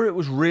sure it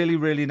was really,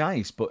 really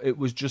nice, but it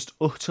was just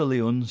utterly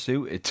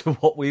unsuited to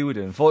what we were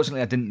doing.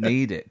 Unfortunately, I didn't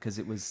need it because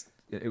it was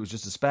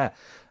just a spare.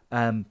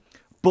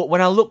 But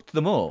when I looked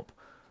them up,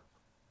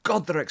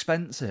 God, they're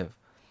expensive.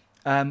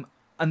 And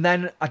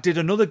then I did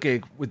another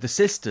gig with the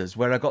Sisters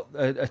where I got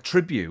a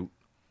tribute,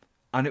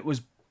 and it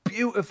was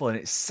beautiful, and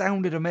it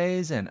sounded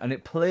amazing, and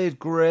it played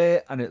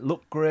great, and it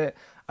looked great.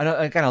 And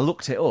again, I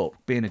looked it up,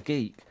 being a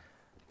geek,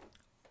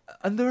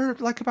 and they were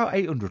like about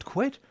 800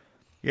 quid.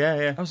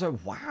 Yeah. I was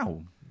like,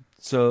 wow.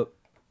 So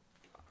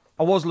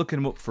I was looking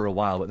them up for a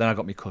while, but then I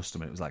got my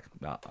custom, and it was like,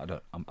 nah, I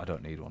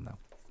don't need one now.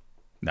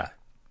 No.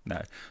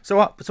 So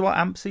what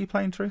amps are you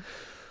playing through?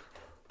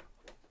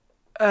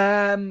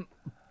 The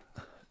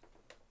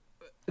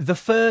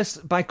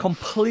first, by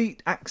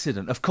complete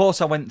accident, of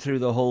course, I went through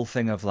the whole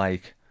thing of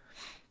like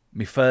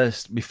my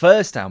first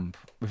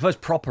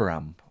proper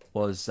amp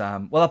was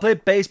I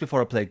played bass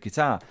before I played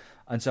guitar,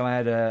 and so I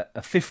had a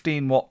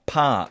 15-watt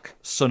Park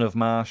Son of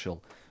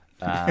Marshall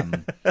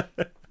bass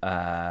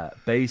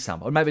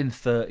amp, or it might have been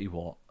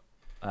 30-watt.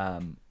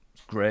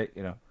 It's great,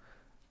 you know.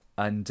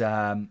 And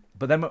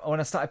but then when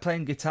I started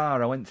playing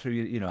guitar, I went through,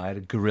 you know, I had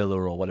a Gorilla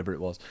or whatever it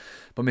was.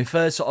 But my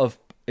first sort of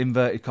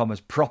inverted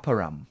commas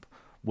proper amp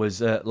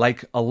was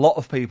like a lot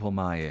of people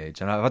my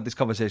age, and I've had this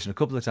conversation a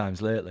couple of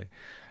times lately.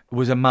 It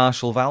was a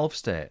Marshall Valve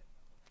State,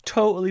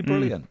 totally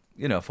brilliant,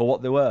 you know, for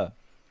what they were.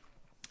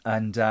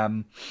 And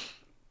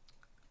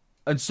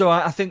so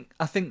I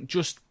think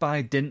just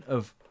by dint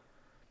of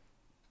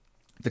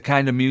the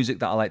kind of music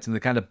that I liked and the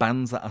kind of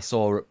bands that I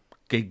saw at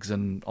gigs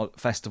and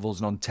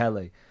festivals and on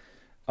telly,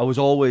 I was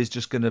always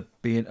just going to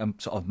be into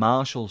sort of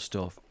Marshall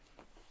stuff.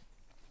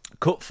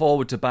 Cut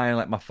forward to buying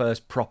like my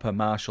first proper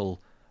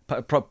Marshall,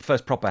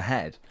 first proper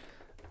head.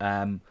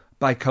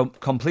 By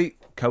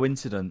complete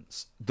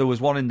coincidence, there was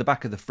one in the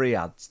back of the free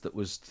ads that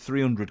was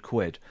 300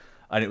 quid,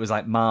 and it was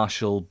like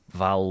Marshall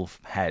Valve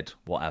head,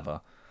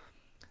 whatever.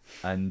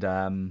 And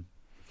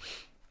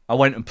I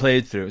went and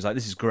played through it. It was like,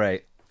 this is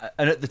great.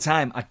 And at the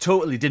time, I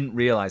totally didn't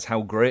realise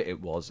how great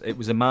it was. It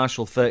was a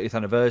Marshall 30th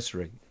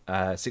anniversary,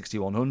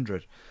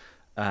 6100.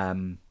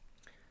 And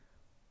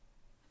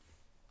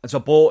so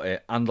I bought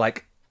it, and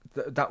like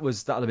that'll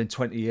have been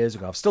 20 years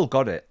ago. I've still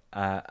got it,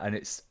 and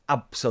it's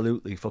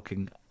absolutely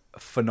fucking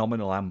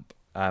phenomenal amp.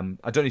 I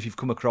don't know if you've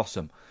come across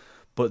them,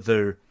 but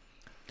they're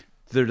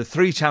the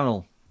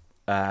 3-channel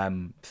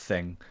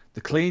thing.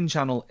 The clean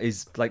channel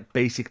is like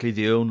basically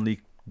the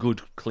only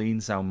good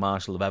clean sound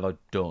Marshall have ever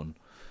done.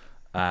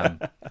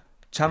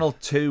 Channel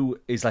 2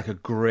 is like a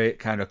great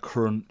kind of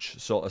crunch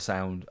sort of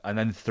sound, and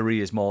then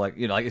 3 is more like,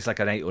 you know, like it's like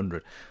an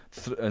 800,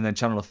 and then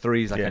channel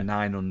 3 is like a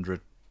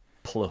 900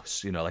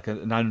 plus, you know, like a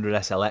 900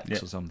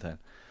 SLX or something.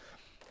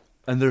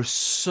 And they're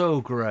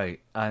so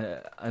great,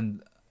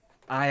 and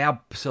I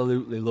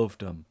absolutely loved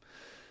them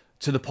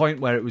to the point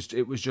where it was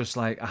just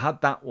like I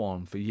had that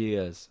one for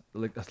years.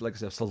 Like I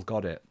said, I've still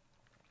got it,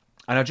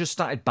 and I just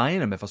started buying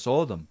them if I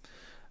saw them,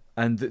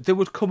 and they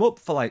would come up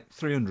for like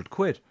 300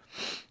 quid.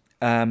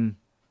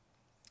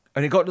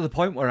 And it got to the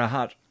point where I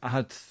had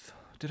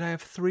did I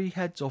have 3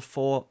 heads or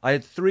 4? I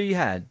had 3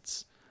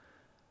 heads,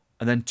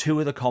 and then 2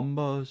 of the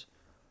combos.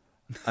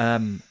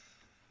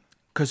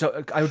 Because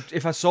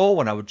if I saw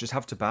one, I would just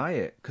have to buy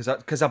it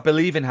because I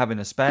believe in having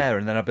a spare,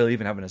 and then I believe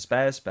in having a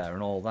spare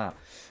and all that,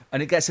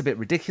 and it gets a bit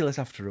ridiculous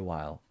after a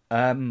while.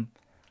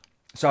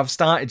 So I've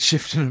started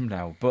shifting them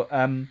now, but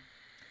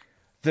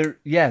they're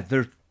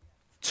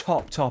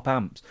top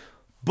amps.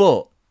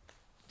 But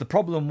the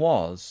problem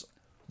was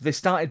they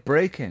started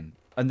breaking.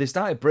 And they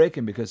started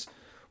breaking because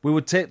we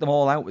would take them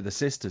all out with the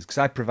Sisters, because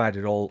I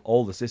provided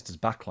all the Sisters'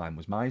 backline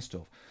was my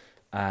stuff,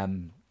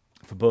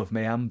 for both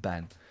me and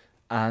Ben.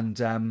 And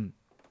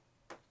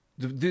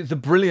the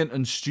brilliant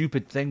and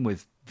stupid thing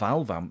with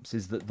Valve amps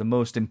is that the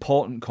most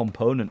important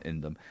component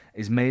in them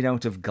is made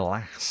out of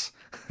glass.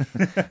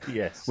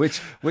 Yes.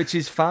 Which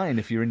is fine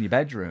if you're in your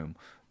bedroom,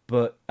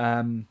 but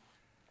like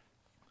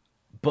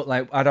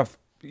I'd have,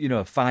 you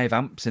know, 5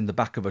 amps in the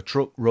back of a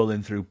truck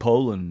rolling through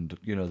Poland,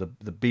 you know,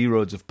 the B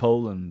roads of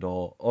Poland,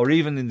 or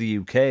even in the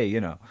UK,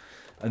 you know,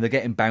 and they're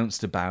getting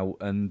bounced about,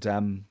 and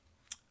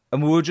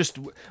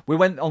we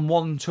went on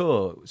one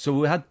tour, so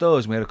we had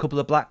those, and we had a couple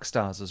of Black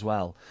Stars as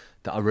well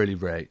that I really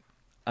rate,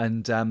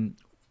 and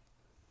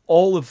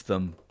all of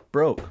them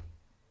broke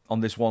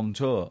on this one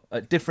tour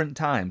at different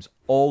times.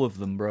 All of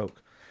them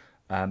broke,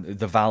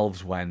 The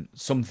valves went.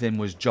 Something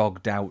was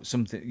jogged out.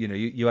 Something,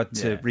 you had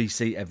to Yeah.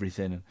 reseat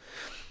everything,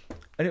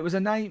 and it was a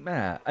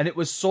nightmare. And it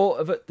was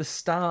sort of at the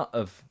start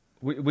of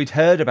we'd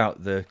heard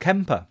about the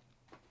Kemper,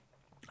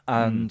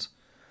 and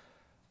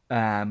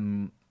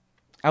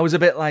I was a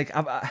bit like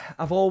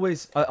I've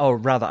always, or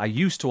rather, I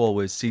used to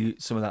always see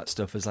some of that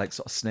stuff as like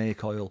sort of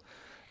snake oil.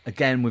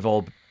 Again, we've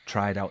all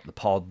tried out the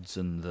pods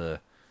and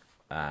the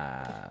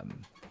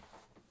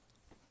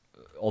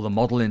all the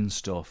modelling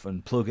stuff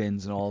and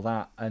plugins and all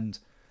that, and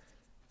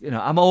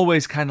I'm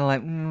always kind of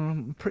like,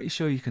 I'm pretty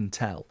sure you can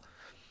tell.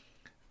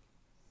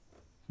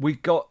 We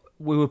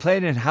were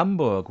playing in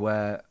Hamburg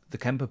where the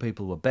Kemper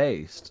people were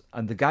based,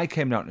 and the guy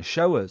came down to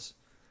show us.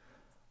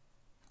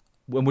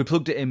 When we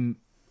plugged it in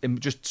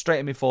just straight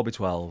in my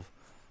 4x12,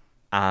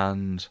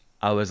 and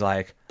I was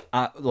like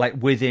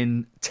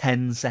within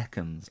 10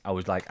 seconds, I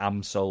was like,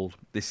 I'm sold.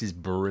 This is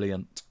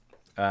brilliant.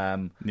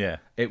 Yeah.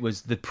 It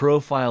was the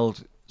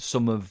profiled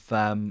some of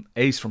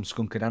Ace from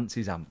Skunk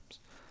Anansi's amps,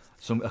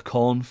 a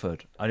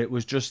Cornford, and it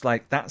was just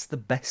like, that's the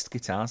best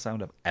guitar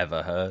sound I've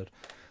ever heard.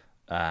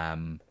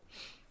 And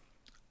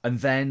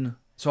then,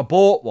 so I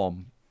bought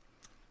one,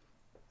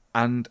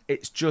 and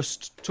it's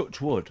just,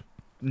 touch wood,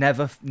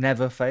 never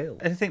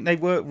failed. I think they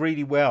work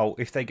really well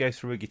if they go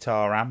through a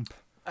guitar amp,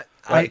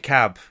 like a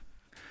cab.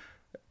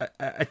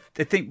 I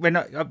think when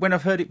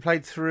I've heard it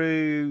played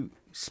through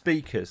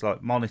speakers,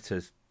 like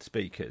monitors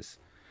speakers,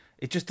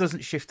 it just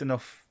doesn't shift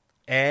enough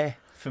air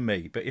for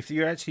me. But if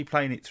you're actually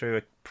playing it through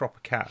a proper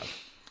cab,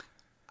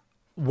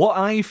 what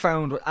I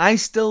found, I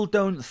still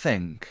don't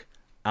think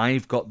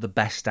I've got the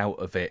best out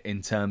of it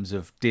in terms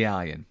of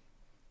DIing.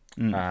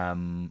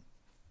 In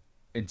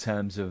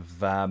terms of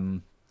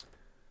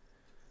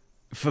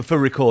for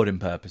recording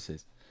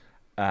purposes.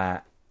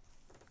 But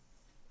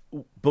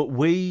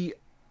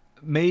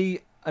me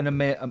and a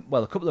mate,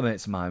 a couple of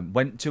mates of mine,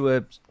 went to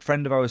a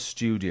friend of ours'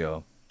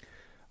 studio,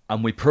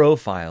 and we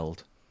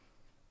profiled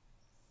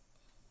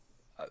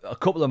a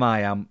couple of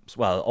my amps,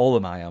 all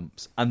of my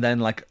amps, and then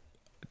like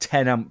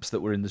 10 amps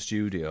that were in the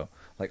studio,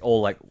 like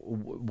all like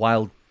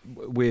wild,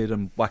 weird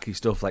and wacky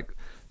stuff, like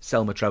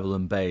Selma treble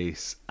and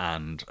bass,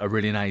 and a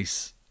really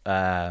nice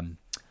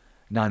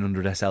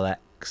 900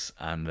 SLX,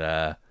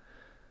 and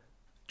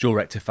dual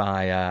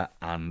rectifier,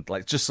 and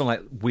like just some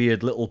like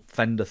weird little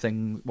Fender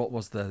thing. What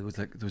was there was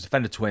a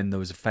Fender Twin, there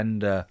was a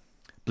Fender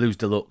Blues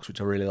Deluxe,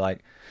 which I really like,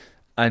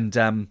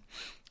 and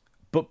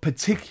but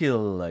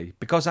particularly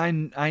because I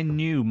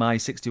knew my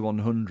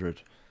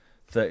 6100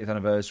 30th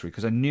anniversary,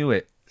 because I knew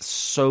it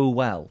so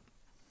well.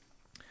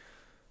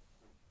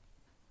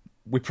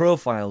 We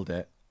profiled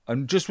it,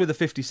 and just with a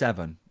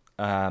 57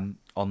 on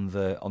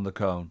the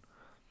cone,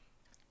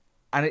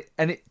 and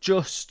it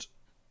just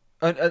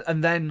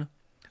and then.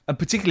 And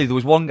particularly, there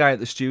was one guy at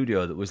the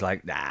studio that was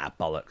like, nah,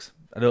 bollocks.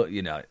 I don't,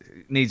 it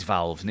needs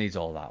valves, needs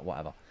all that,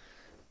 whatever.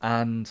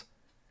 And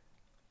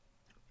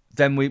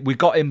then we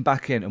got him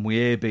back in, and we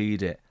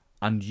A-B'd it,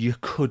 and you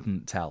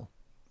couldn't tell.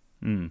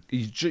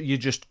 You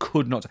just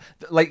could not.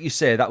 Like you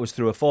say, that was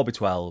through a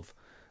 4x12,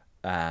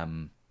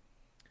 and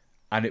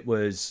it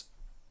was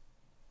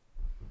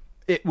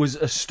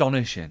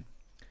astonishing.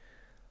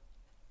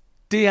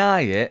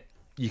 DI it,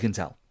 you can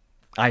tell,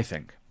 I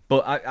think.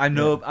 But I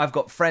know I've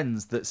got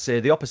friends that say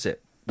the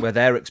opposite, where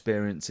their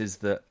experience is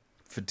that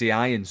for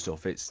DI and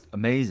stuff, it's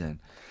amazing.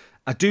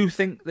 I do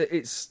think that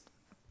it's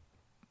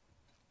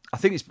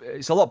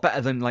a lot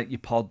better than like your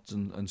pods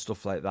and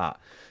stuff like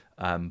that.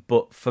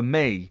 But for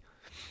me,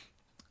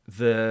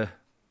 the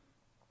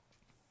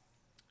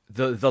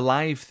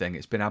live thing,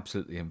 it's been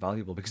absolutely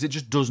invaluable because it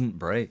just doesn't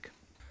break.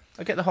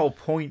 I get the whole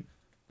point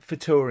for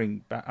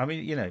touring. I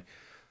mean, you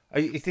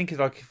think of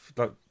like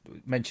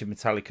mentioned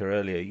Metallica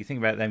earlier. You think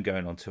about them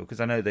going on tour,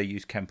 because I know they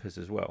use Kempers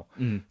as well.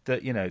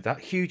 That that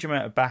huge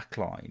amount of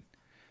backline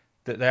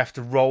that they have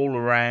to roll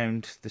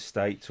around the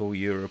States or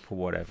Europe or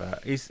whatever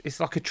it's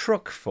like a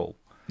truck full.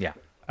 Yeah.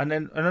 And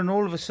then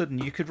all of a sudden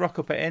you could rock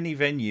up at any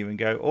venue and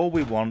go, all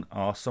we want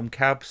are some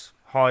cabs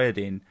hired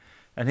in,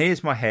 and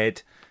here's my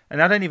head, and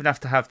I don't even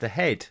have to have the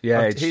head.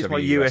 Yeah, here's my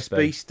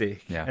USB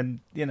stick. Yeah. And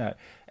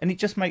and it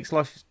just makes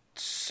life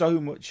so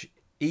much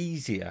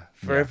easier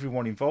for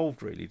everyone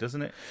involved, really,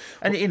 doesn't it?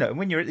 And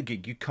when you're at the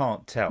gig, you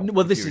can't tell.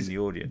 Well, if you're in the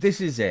audience. This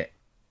is it.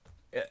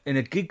 In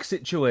a gig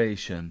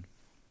situation,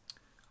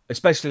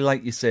 especially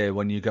like you say,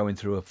 when you're going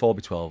through a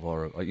 4x12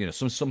 or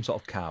some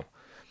sort of cab,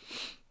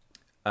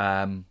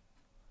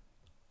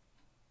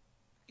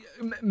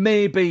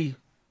 maybe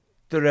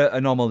there are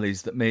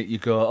anomalies that make you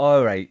go,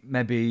 all right,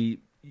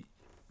 maybe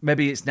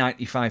it's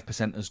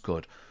 95% as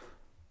good,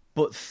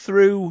 but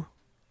through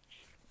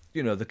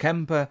the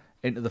Kemper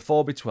into the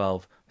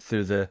 4x12,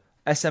 through the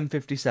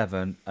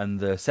SM57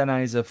 and the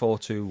Sennheiser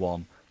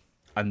 421,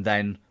 and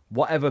then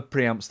whatever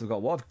preamps they've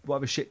got,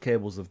 whatever shit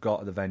cables they've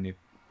got at the venue,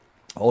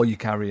 or you're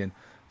carrying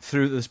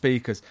through the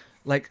speakers.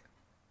 Like,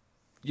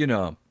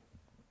 I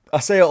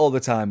say it all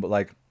the time, but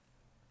like,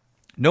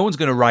 no one's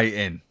going to write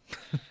in.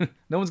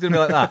 No one's going to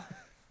be like that.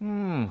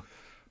 I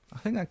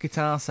think that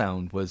guitar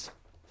sound was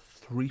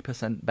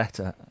 3%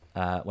 better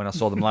when I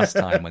saw them last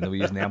time when they were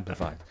using the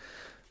amplifier.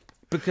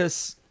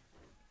 Because,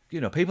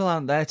 people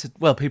aren't there to...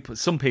 Well,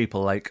 some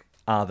people,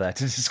 are there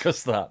to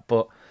discuss that.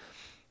 But,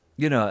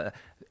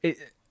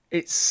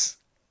 it's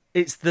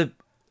the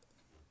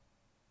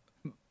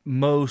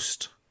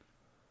most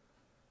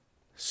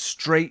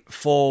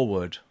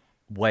straightforward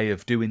way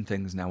of doing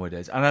things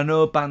nowadays. And I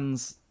know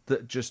bands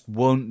that just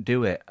won't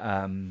do it.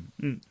 I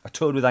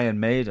toured with Iron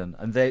Maiden,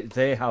 and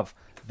they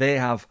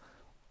have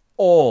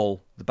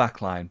all the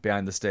backline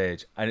behind the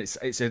stage, and it's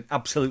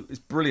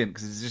brilliant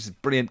because it's just a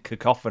brilliant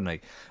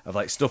cacophony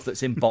of stuff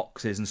that's in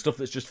boxes and stuff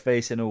that's just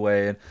facing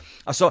away. And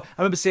I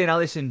remember seeing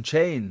Alice in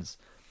Chains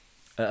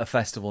at a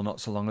festival not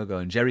so long ago,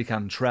 and Jerry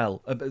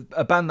Cantrell,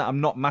 a band that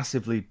I'm not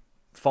massively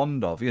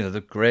fond of.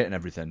 They're great and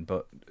everything,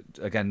 but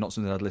again, not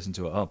something I'd listen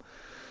to at home.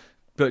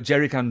 But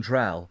Jerry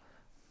Cantrell,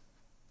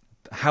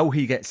 how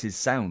he gets his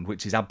sound,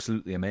 which is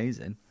absolutely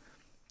amazing,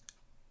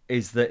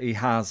 is that he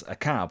has a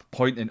cab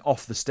pointing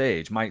off the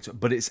stage,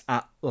 but it's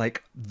at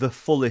the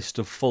fullest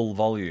of full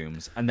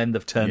volumes, and then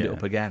they've turned it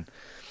up again,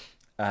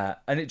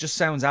 and it just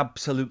sounds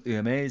absolutely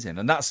amazing.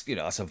 And that's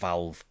that's a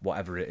Valve,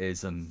 whatever it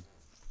is, and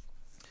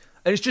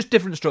it's just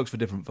different strokes for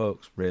different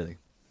folks, really.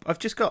 I've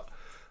just got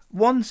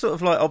one sort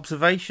of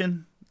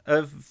observation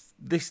of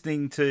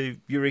listening to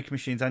Eureka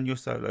Machines and your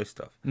solo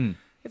stuff.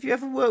 Have you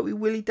ever worked with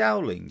Willie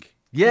Dowling?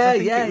 Yeah,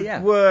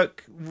 it would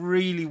work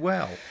really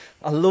well.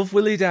 I love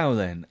Willie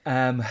Dowling.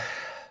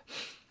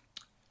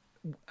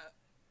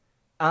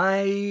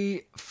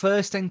 I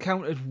first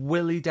encountered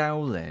Willie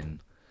Dowling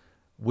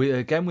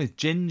with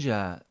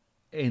Ginger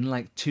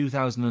in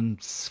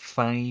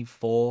 2005,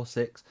 4,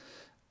 6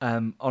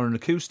 on an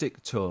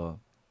acoustic tour.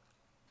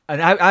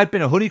 And I'd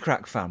been a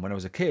Honeycrack fan when I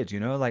was a kid,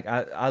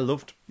 I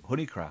loved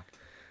Honeycrack.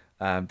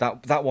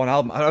 That one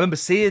album. I remember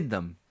seeing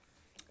them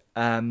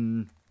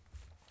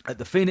at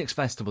the Phoenix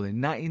Festival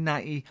in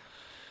 1990.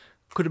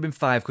 Could have been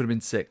 5, could have been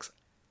 6.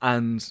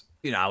 And,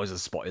 I was a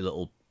spotty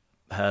little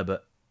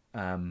Herbert.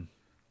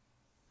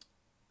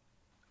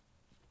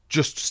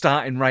 Just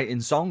starting writing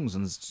songs,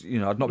 and,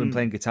 I'd not been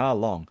playing guitar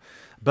long.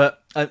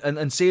 But,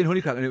 and seeing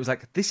Honeycrack, and it was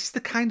this is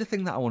the kind of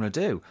thing that I want to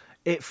do.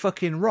 It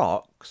fucking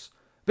rocks.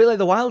 A bit like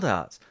the Wild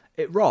Hearts.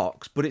 It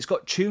rocks, but it's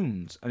got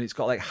tunes, and it's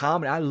got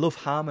harmony. I love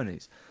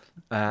harmonies.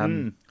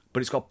 But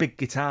it's got big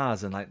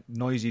guitars and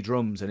noisy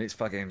drums, and it's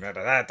fucking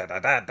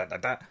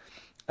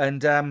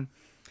and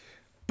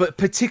but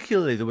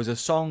particularly there was a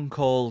song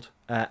called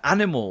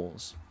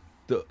Animals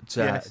that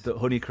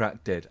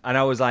Honeycrack did, and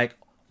I was like,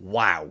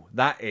 wow,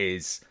 that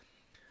is,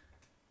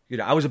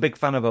 I was a big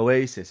fan of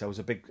Oasis. I was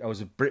a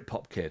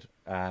Britpop kid.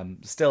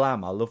 Still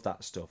am. I love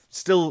that stuff.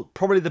 Still,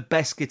 probably the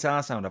best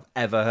guitar sound I've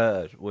ever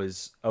heard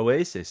was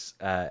Oasis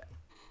at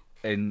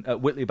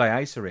Whitley by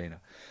Ice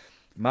Arena.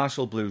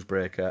 Marshall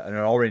Bluesbreaker and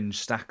an orange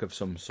stack of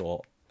some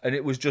sort, and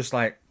it was just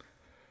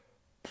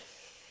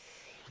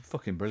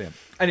fucking brilliant.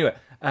 Anyway,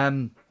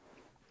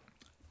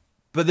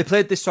 but they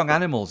played this song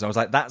Animals, and I was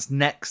like, that's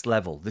next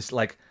level. This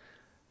the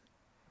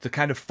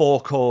kind of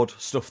 4-chord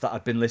stuff that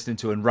I'd been listening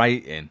to and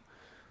writing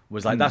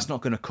was that's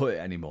not going to cut it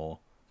anymore.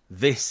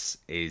 This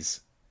is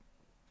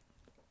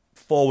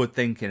forward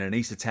thinking and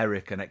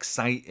esoteric and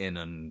exciting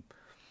and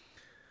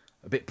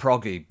a bit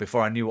proggy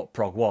before I knew what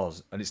prog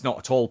was, and it's not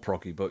at all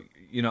proggy, but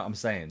you know what I'm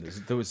saying.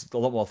 There was a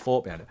lot more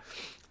thought behind it.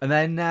 And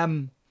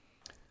then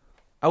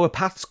our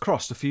paths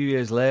crossed a few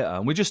years later,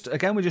 and we just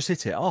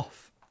hit it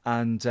off,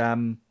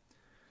 and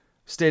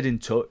stayed in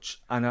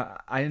touch. And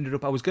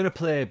I was going to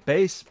play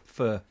bass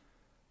for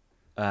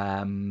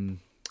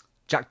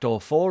Jackdaw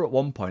 4 at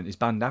one point, his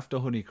band after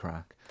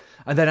Honeycrack,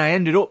 and then I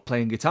ended up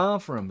playing guitar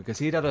for him because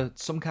he'd had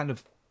some kind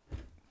of,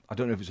 I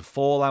don't know if it was a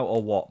fallout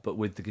or what, but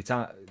with the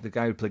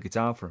guy who played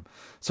guitar for him.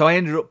 So I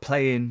ended up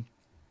playing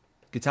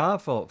guitar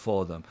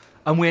for them,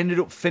 and we ended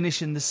up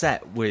finishing the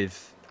set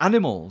with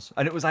Animals,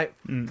 and it was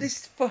this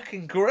is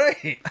fucking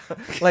great.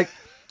 And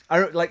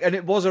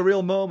it was a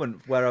real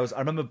moment where I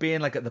remember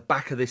being at the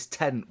back of this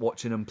tent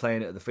watching them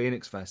playing it at the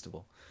Phoenix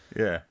Festival.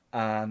 Yeah.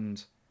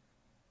 And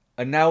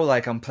now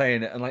I'm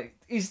playing it, and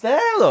he's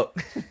there,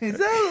 look. He's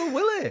there, little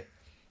Willie.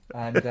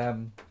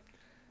 And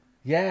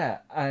yeah,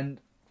 and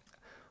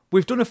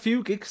we've done a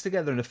few gigs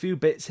together and a few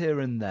bits here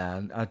and there,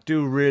 and I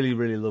do really,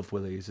 really love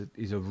Willie.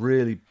 He's a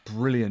really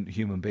brilliant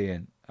human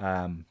being.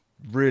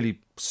 Really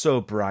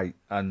so bright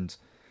and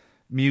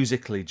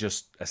musically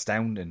just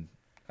astounding.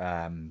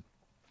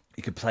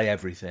 He can play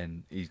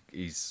everything.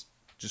 He's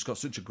just got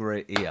such a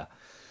great ear.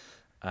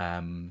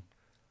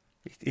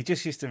 He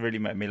just used to really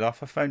make me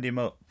laugh. I phoned him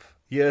up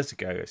years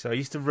ago. So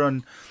I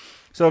run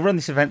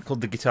this event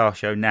called the Guitar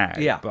Show now.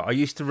 Yeah. But I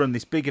used to run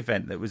this big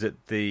event that was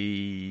at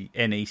the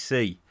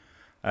NEC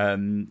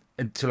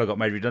until I got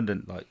made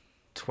redundant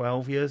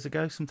 12 years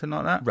ago, something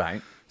like that.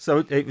 Right.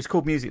 So it was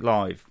called Music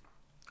Live.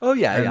 Oh,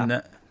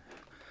 yeah,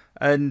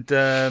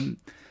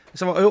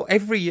 So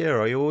every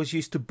year I always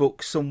used to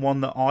book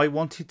someone that I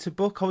wanted to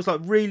book. I was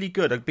really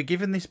good. I'd be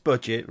given this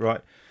budget,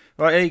 right,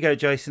 here you go,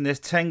 Jason, there's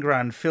 10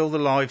 grand, fill the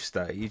live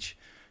stage,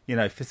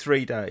 for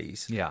 3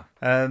 days. Yeah.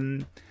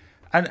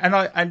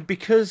 And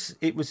because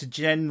it was a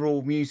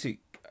general music,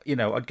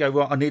 I'd go,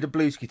 well, I need a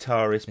blues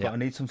guitarist, but I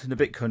need something a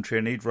bit country,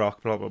 I need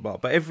rock, blah blah blah.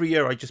 But every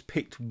year I just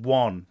picked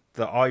one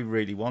that I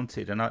really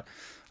wanted, and I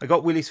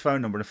got Willie's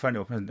phone number and I phoned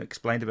him up and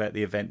explained about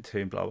the event to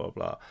him, blah blah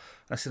blah.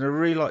 And I said, I'd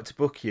really like to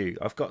book you.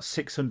 I've got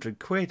 600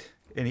 quid,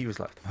 and he was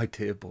like, my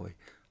dear boy,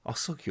 I'll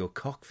suck your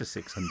cock for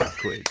 600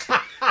 quid.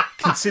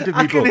 Consider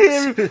me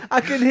booked.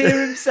 I can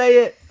hear him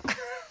say it.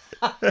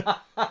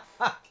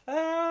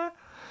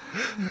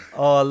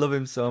 Oh, I love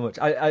him so much.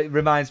 It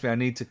reminds me, I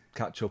need to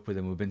catch up with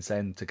him. We've been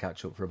saying to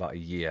catch up for about a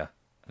year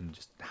and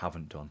just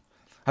haven't done.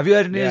 Have you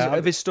heard any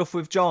of his stuff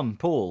with John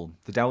Paul,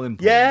 the Dowling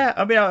Paul? Yeah,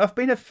 I mean, I've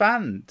been a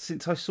fan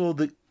since I saw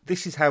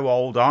This Is How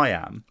Old I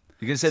Am.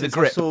 You can say since The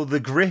Grip. I saw The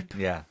Grip.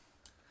 Yeah.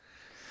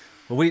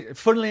 Well,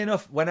 funnily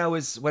enough, when I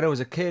was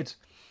a kid,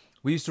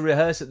 we used to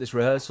rehearse at this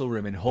rehearsal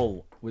room in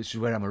Hull, which is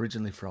where I'm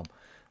originally from,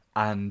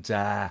 and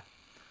the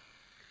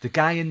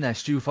guy in there,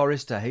 Stu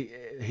Forrester,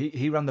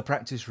 he ran the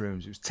practice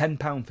rooms. It was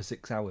 £10 for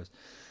 6 hours,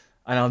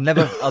 and I'll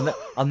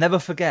never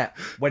forget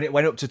when it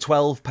went up to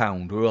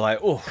 £12. We were like,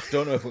 oh,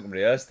 don't know if we can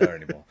rehearse there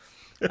anymore.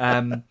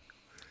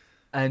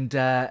 And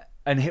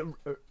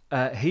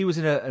he was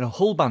in a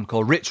Hull band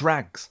called Rich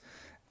Rags,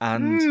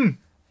 and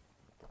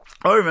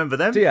I remember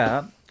them.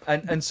 Yeah,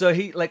 and so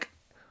he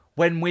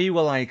when we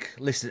were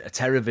listening to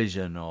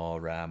Terrorvision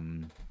or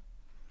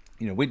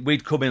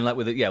we'd come in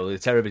with a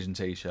Terrorvision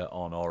t-shirt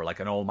on or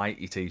an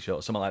Almighty t-shirt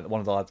or something like that. One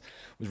of the lads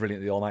was really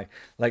into the Almighty.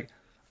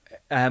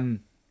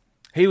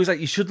 He was like,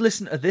 you should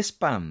listen to this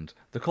band.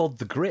 They're called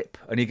The Grip,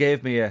 and he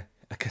gave me a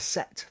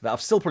cassette that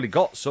I've still probably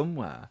got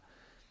somewhere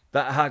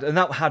that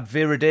had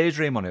Vera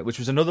Daydream on it, which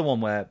was another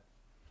one where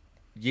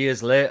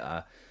years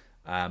later.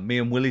 Me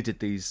and Willie did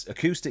these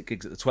acoustic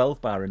gigs at the 12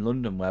 Bar in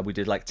London where we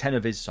did 10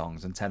 of his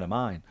songs and 10 of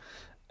mine,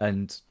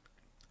 and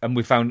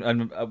we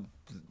found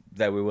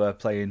there we were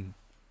playing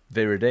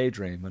Vera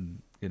Daydream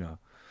and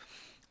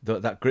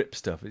that Grip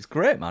stuff. It's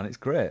great, man. It's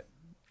great.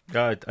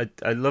 God,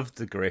 I loved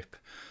The Grip.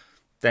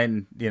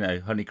 Then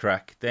Honey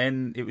Crack.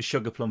 Then it was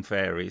Sugar Plum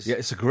Fairies. Yeah,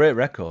 it's a great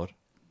record.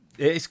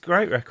 It's a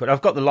great record.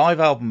 I've got the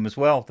live album as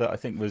well that I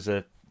think was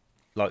a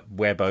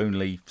web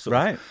only sort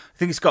right. of, I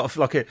think it's got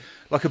I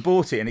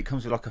bought it and it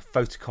comes with a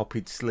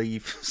photocopied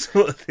sleeve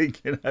sort of thing.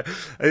 I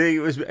think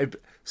it was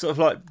sort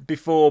of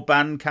before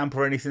Bandcamp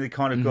or anything they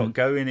kind of got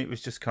going. It was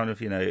just kind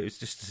of it was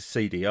just a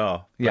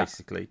CDR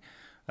basically.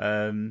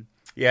 And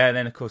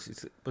then of course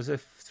was there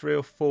 3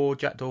 or 4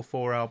 Jackdaw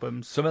 4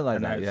 albums, something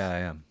like that.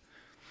 Yeah.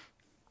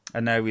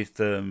 And now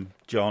with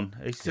John,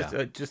 it's just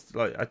I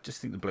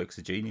just think the bloke's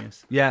a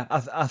genius. Yeah,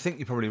 I think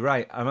you're probably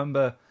right. I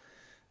remember.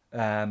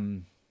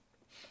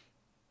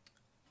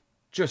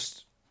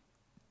 He's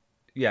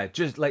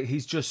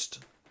just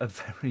a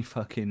very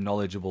fucking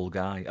knowledgeable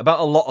guy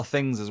about a lot of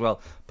things as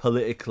well,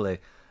 politically.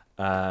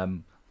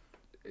 He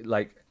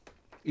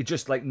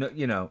just I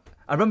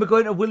remember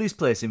going to Willie's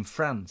place in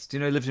France. Do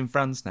you know he lives in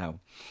France now?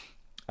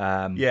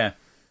 Yeah.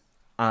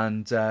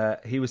 And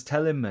he was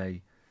telling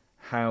me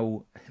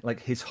how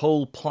his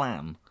whole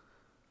plan.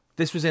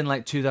 This was in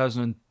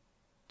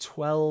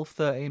 2012,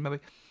 13 maybe.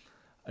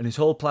 And his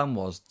whole plan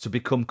was to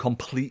become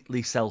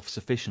completely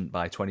self-sufficient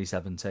by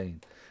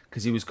 2017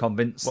 because he was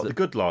convinced that the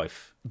good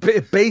life.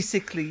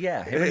 Basically,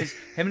 yeah. Him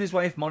and his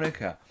wife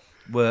Monica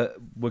were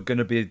going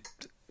to be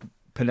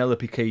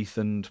Penelope Keith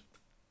and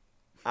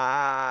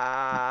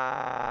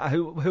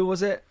who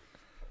was it?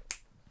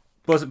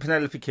 Wasn't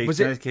Penelope Keith?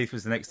 Penelope Keith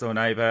was the next door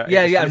neighbour.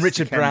 Yeah, and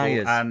Richard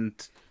Kendall Bryars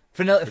and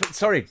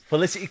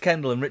Felicity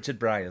Kendall and Richard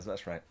Bryars.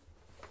 That's right.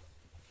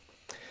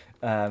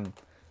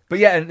 But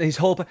yeah, and his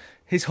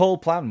whole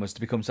plan was to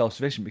become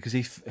self-sufficient because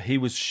he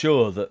was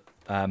sure that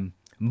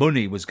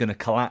money was going to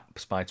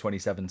collapse by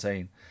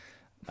 2017,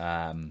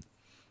 and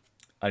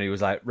he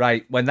was like,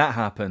 right, when that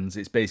happens,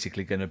 it's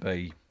basically going to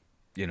be,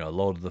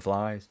 Lord of the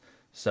Flies.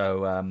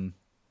 So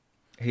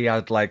he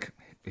had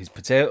his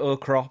potato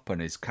crop and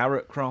his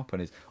carrot crop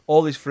and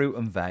all his fruit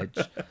and veg,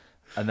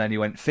 and then he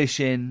went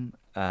fishing,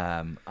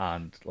 and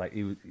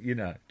he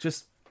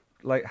just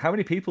how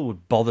many people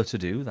would bother to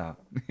do that?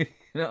 You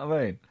know what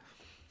I mean?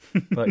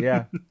 But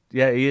yeah,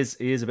 he is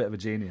a bit of a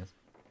genius.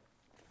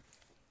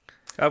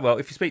 Oh well,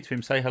 if you speak to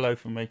him, say hello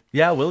from me.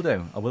 Yeah, I will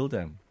do.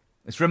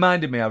 It's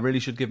reminded me I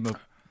really should give him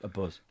a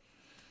buzz.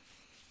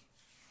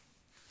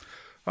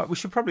 Right, we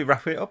should probably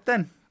wrap it up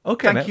then.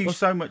 Okay, thank you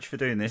so much for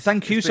doing this.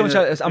 Thank you so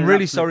much. I'm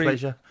really sorry.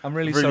 Pleasure. I'm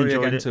really sorry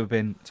again to have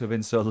been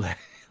so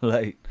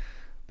late.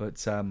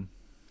 But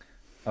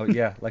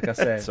like I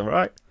said, it's all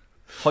right.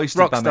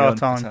 Hoisted Rockstar by my own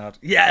time. petard.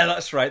 Yeah,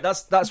 that's right.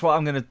 That's what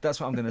I'm gonna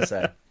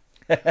say.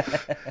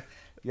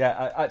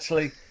 Yeah,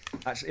 actually,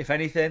 if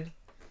anything,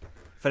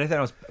 I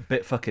was a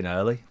bit fucking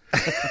early.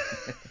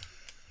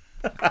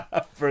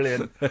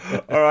 Brilliant.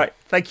 All right.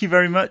 Thank you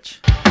very much.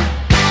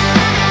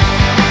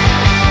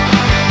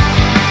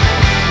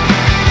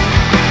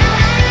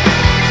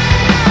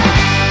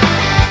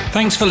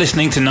 Thanks for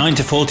listening to 9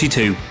 to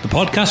 42, the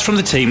podcast from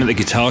the team at the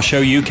Guitar Show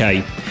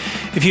UK.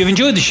 If you've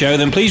enjoyed the show,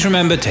 then please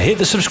remember to hit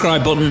the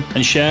subscribe button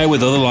and share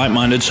with other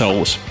like-minded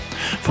souls.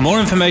 For more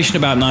information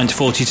about 9 to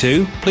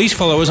 42, please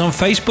follow us on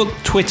Facebook,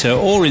 Twitter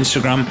or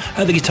Instagram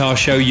at The Guitar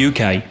Show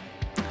UK.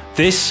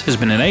 This has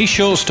been an A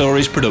Short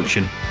Stories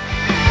production.